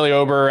Kirby, Bailey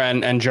Ober,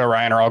 and Joe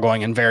Ryan are all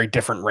going in very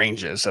different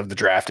ranges of the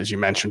draft, as you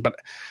mentioned. But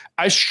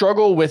I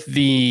struggle with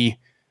the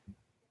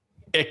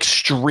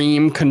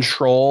extreme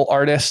control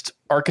artist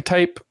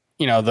archetype.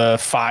 The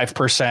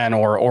 5%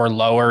 or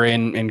lower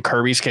in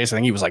Kirby's case. I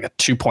think he was like a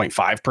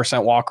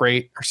 2.5% walk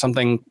rate or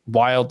something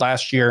wild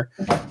last year,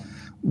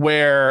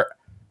 where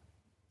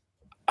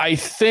I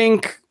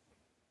think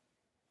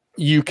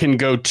you can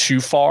go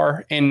too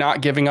far in not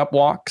giving up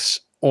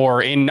walks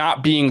or in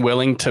not being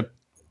willing to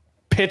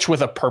pitch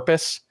with a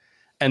purpose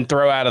and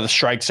throw out of the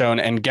strike zone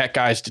and get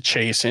guys to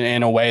chase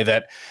in a way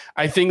that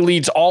I think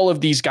leads all of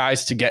these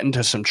guys to get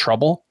into some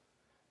trouble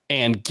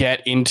and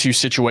get into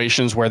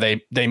situations where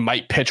they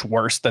might pitch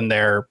worse than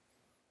their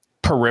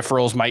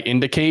peripherals might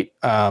indicate.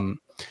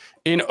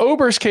 In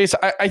Ober's case,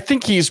 I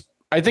think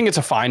it's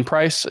a fine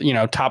price,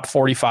 top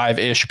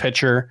 45-ish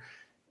pitcher.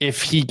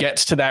 If he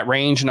gets to that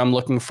range and I'm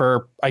looking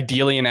for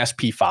ideally an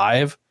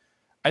SP5,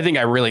 I think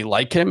I really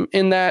like him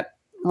in that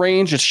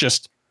range. It's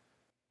just,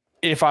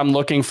 if I'm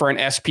looking for an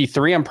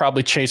SP3, I'm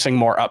probably chasing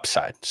more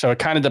upside. So it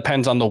kind of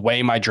depends on the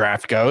way my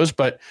draft goes.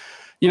 But,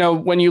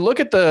 when you look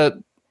at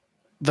the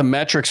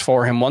metrics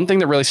for him, one thing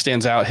that really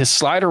stands out, his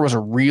slider was a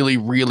really,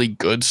 really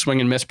good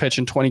swing and miss pitch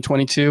in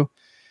 2022.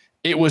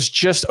 It was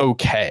just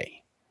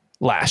okay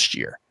last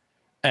year.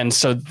 And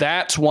so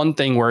that's one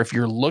thing where if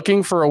you're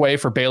looking for a way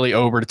for Bailey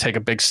Ober to take a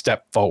big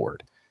step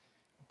forward,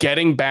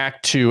 getting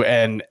back to,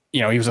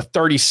 he was a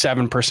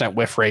 37%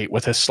 whiff rate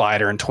with his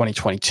slider in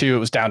 2022. It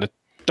was down to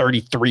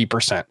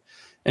 33%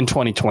 in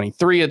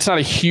 2023. It's not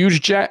a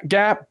huge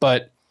gap,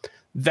 but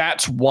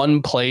that's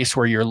one place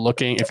where if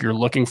you're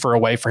looking for a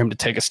way for him to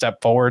take a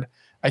step forward,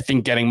 I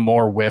think getting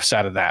more whiffs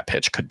out of that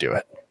pitch could do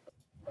it.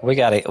 We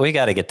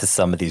gotta get to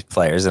some of these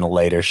players in a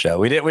later show.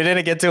 We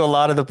didn't get to a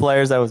lot of the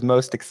players I was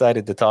most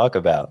excited to talk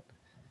about.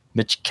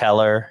 Mitch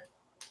Keller,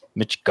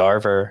 Mitch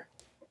Garver.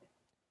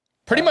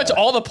 Pretty much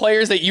all the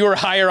players that you were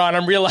higher on,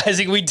 I'm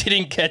realizing we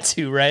didn't get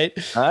to, right?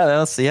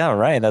 Yeah,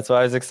 right. That's why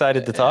I was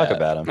excited to talk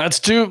about them. Let's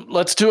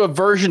do a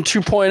version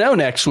 2.0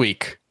 next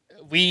week.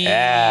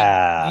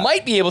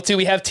 Might be able to.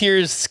 We have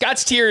tiers.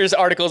 Scott's tiers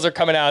articles are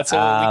coming out, so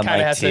we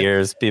kind of have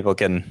tiers. People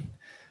can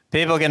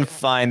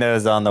find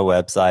those on the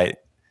website.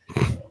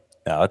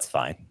 No, it's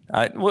fine.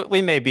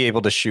 We may be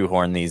able to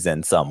shoehorn these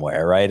in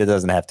somewhere, right? It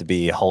doesn't have to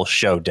be a whole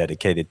show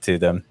dedicated to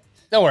them.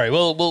 Don't worry,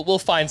 we'll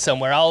find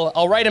somewhere.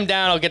 I'll write them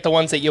down. I'll get the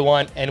ones that you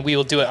want, and we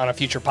will do it on a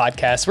future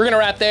podcast. We're gonna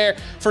wrap there.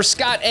 For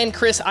Scott and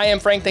Chris, I am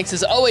Frank. Thanks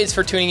as always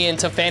for tuning in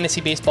to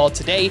Fantasy Baseball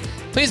Today.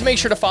 Please make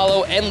sure to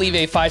follow and leave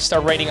a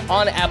 5-star rating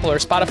on Apple or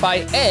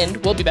Spotify, and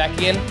we'll be back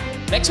again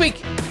next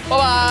week.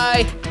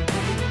 Bye-bye.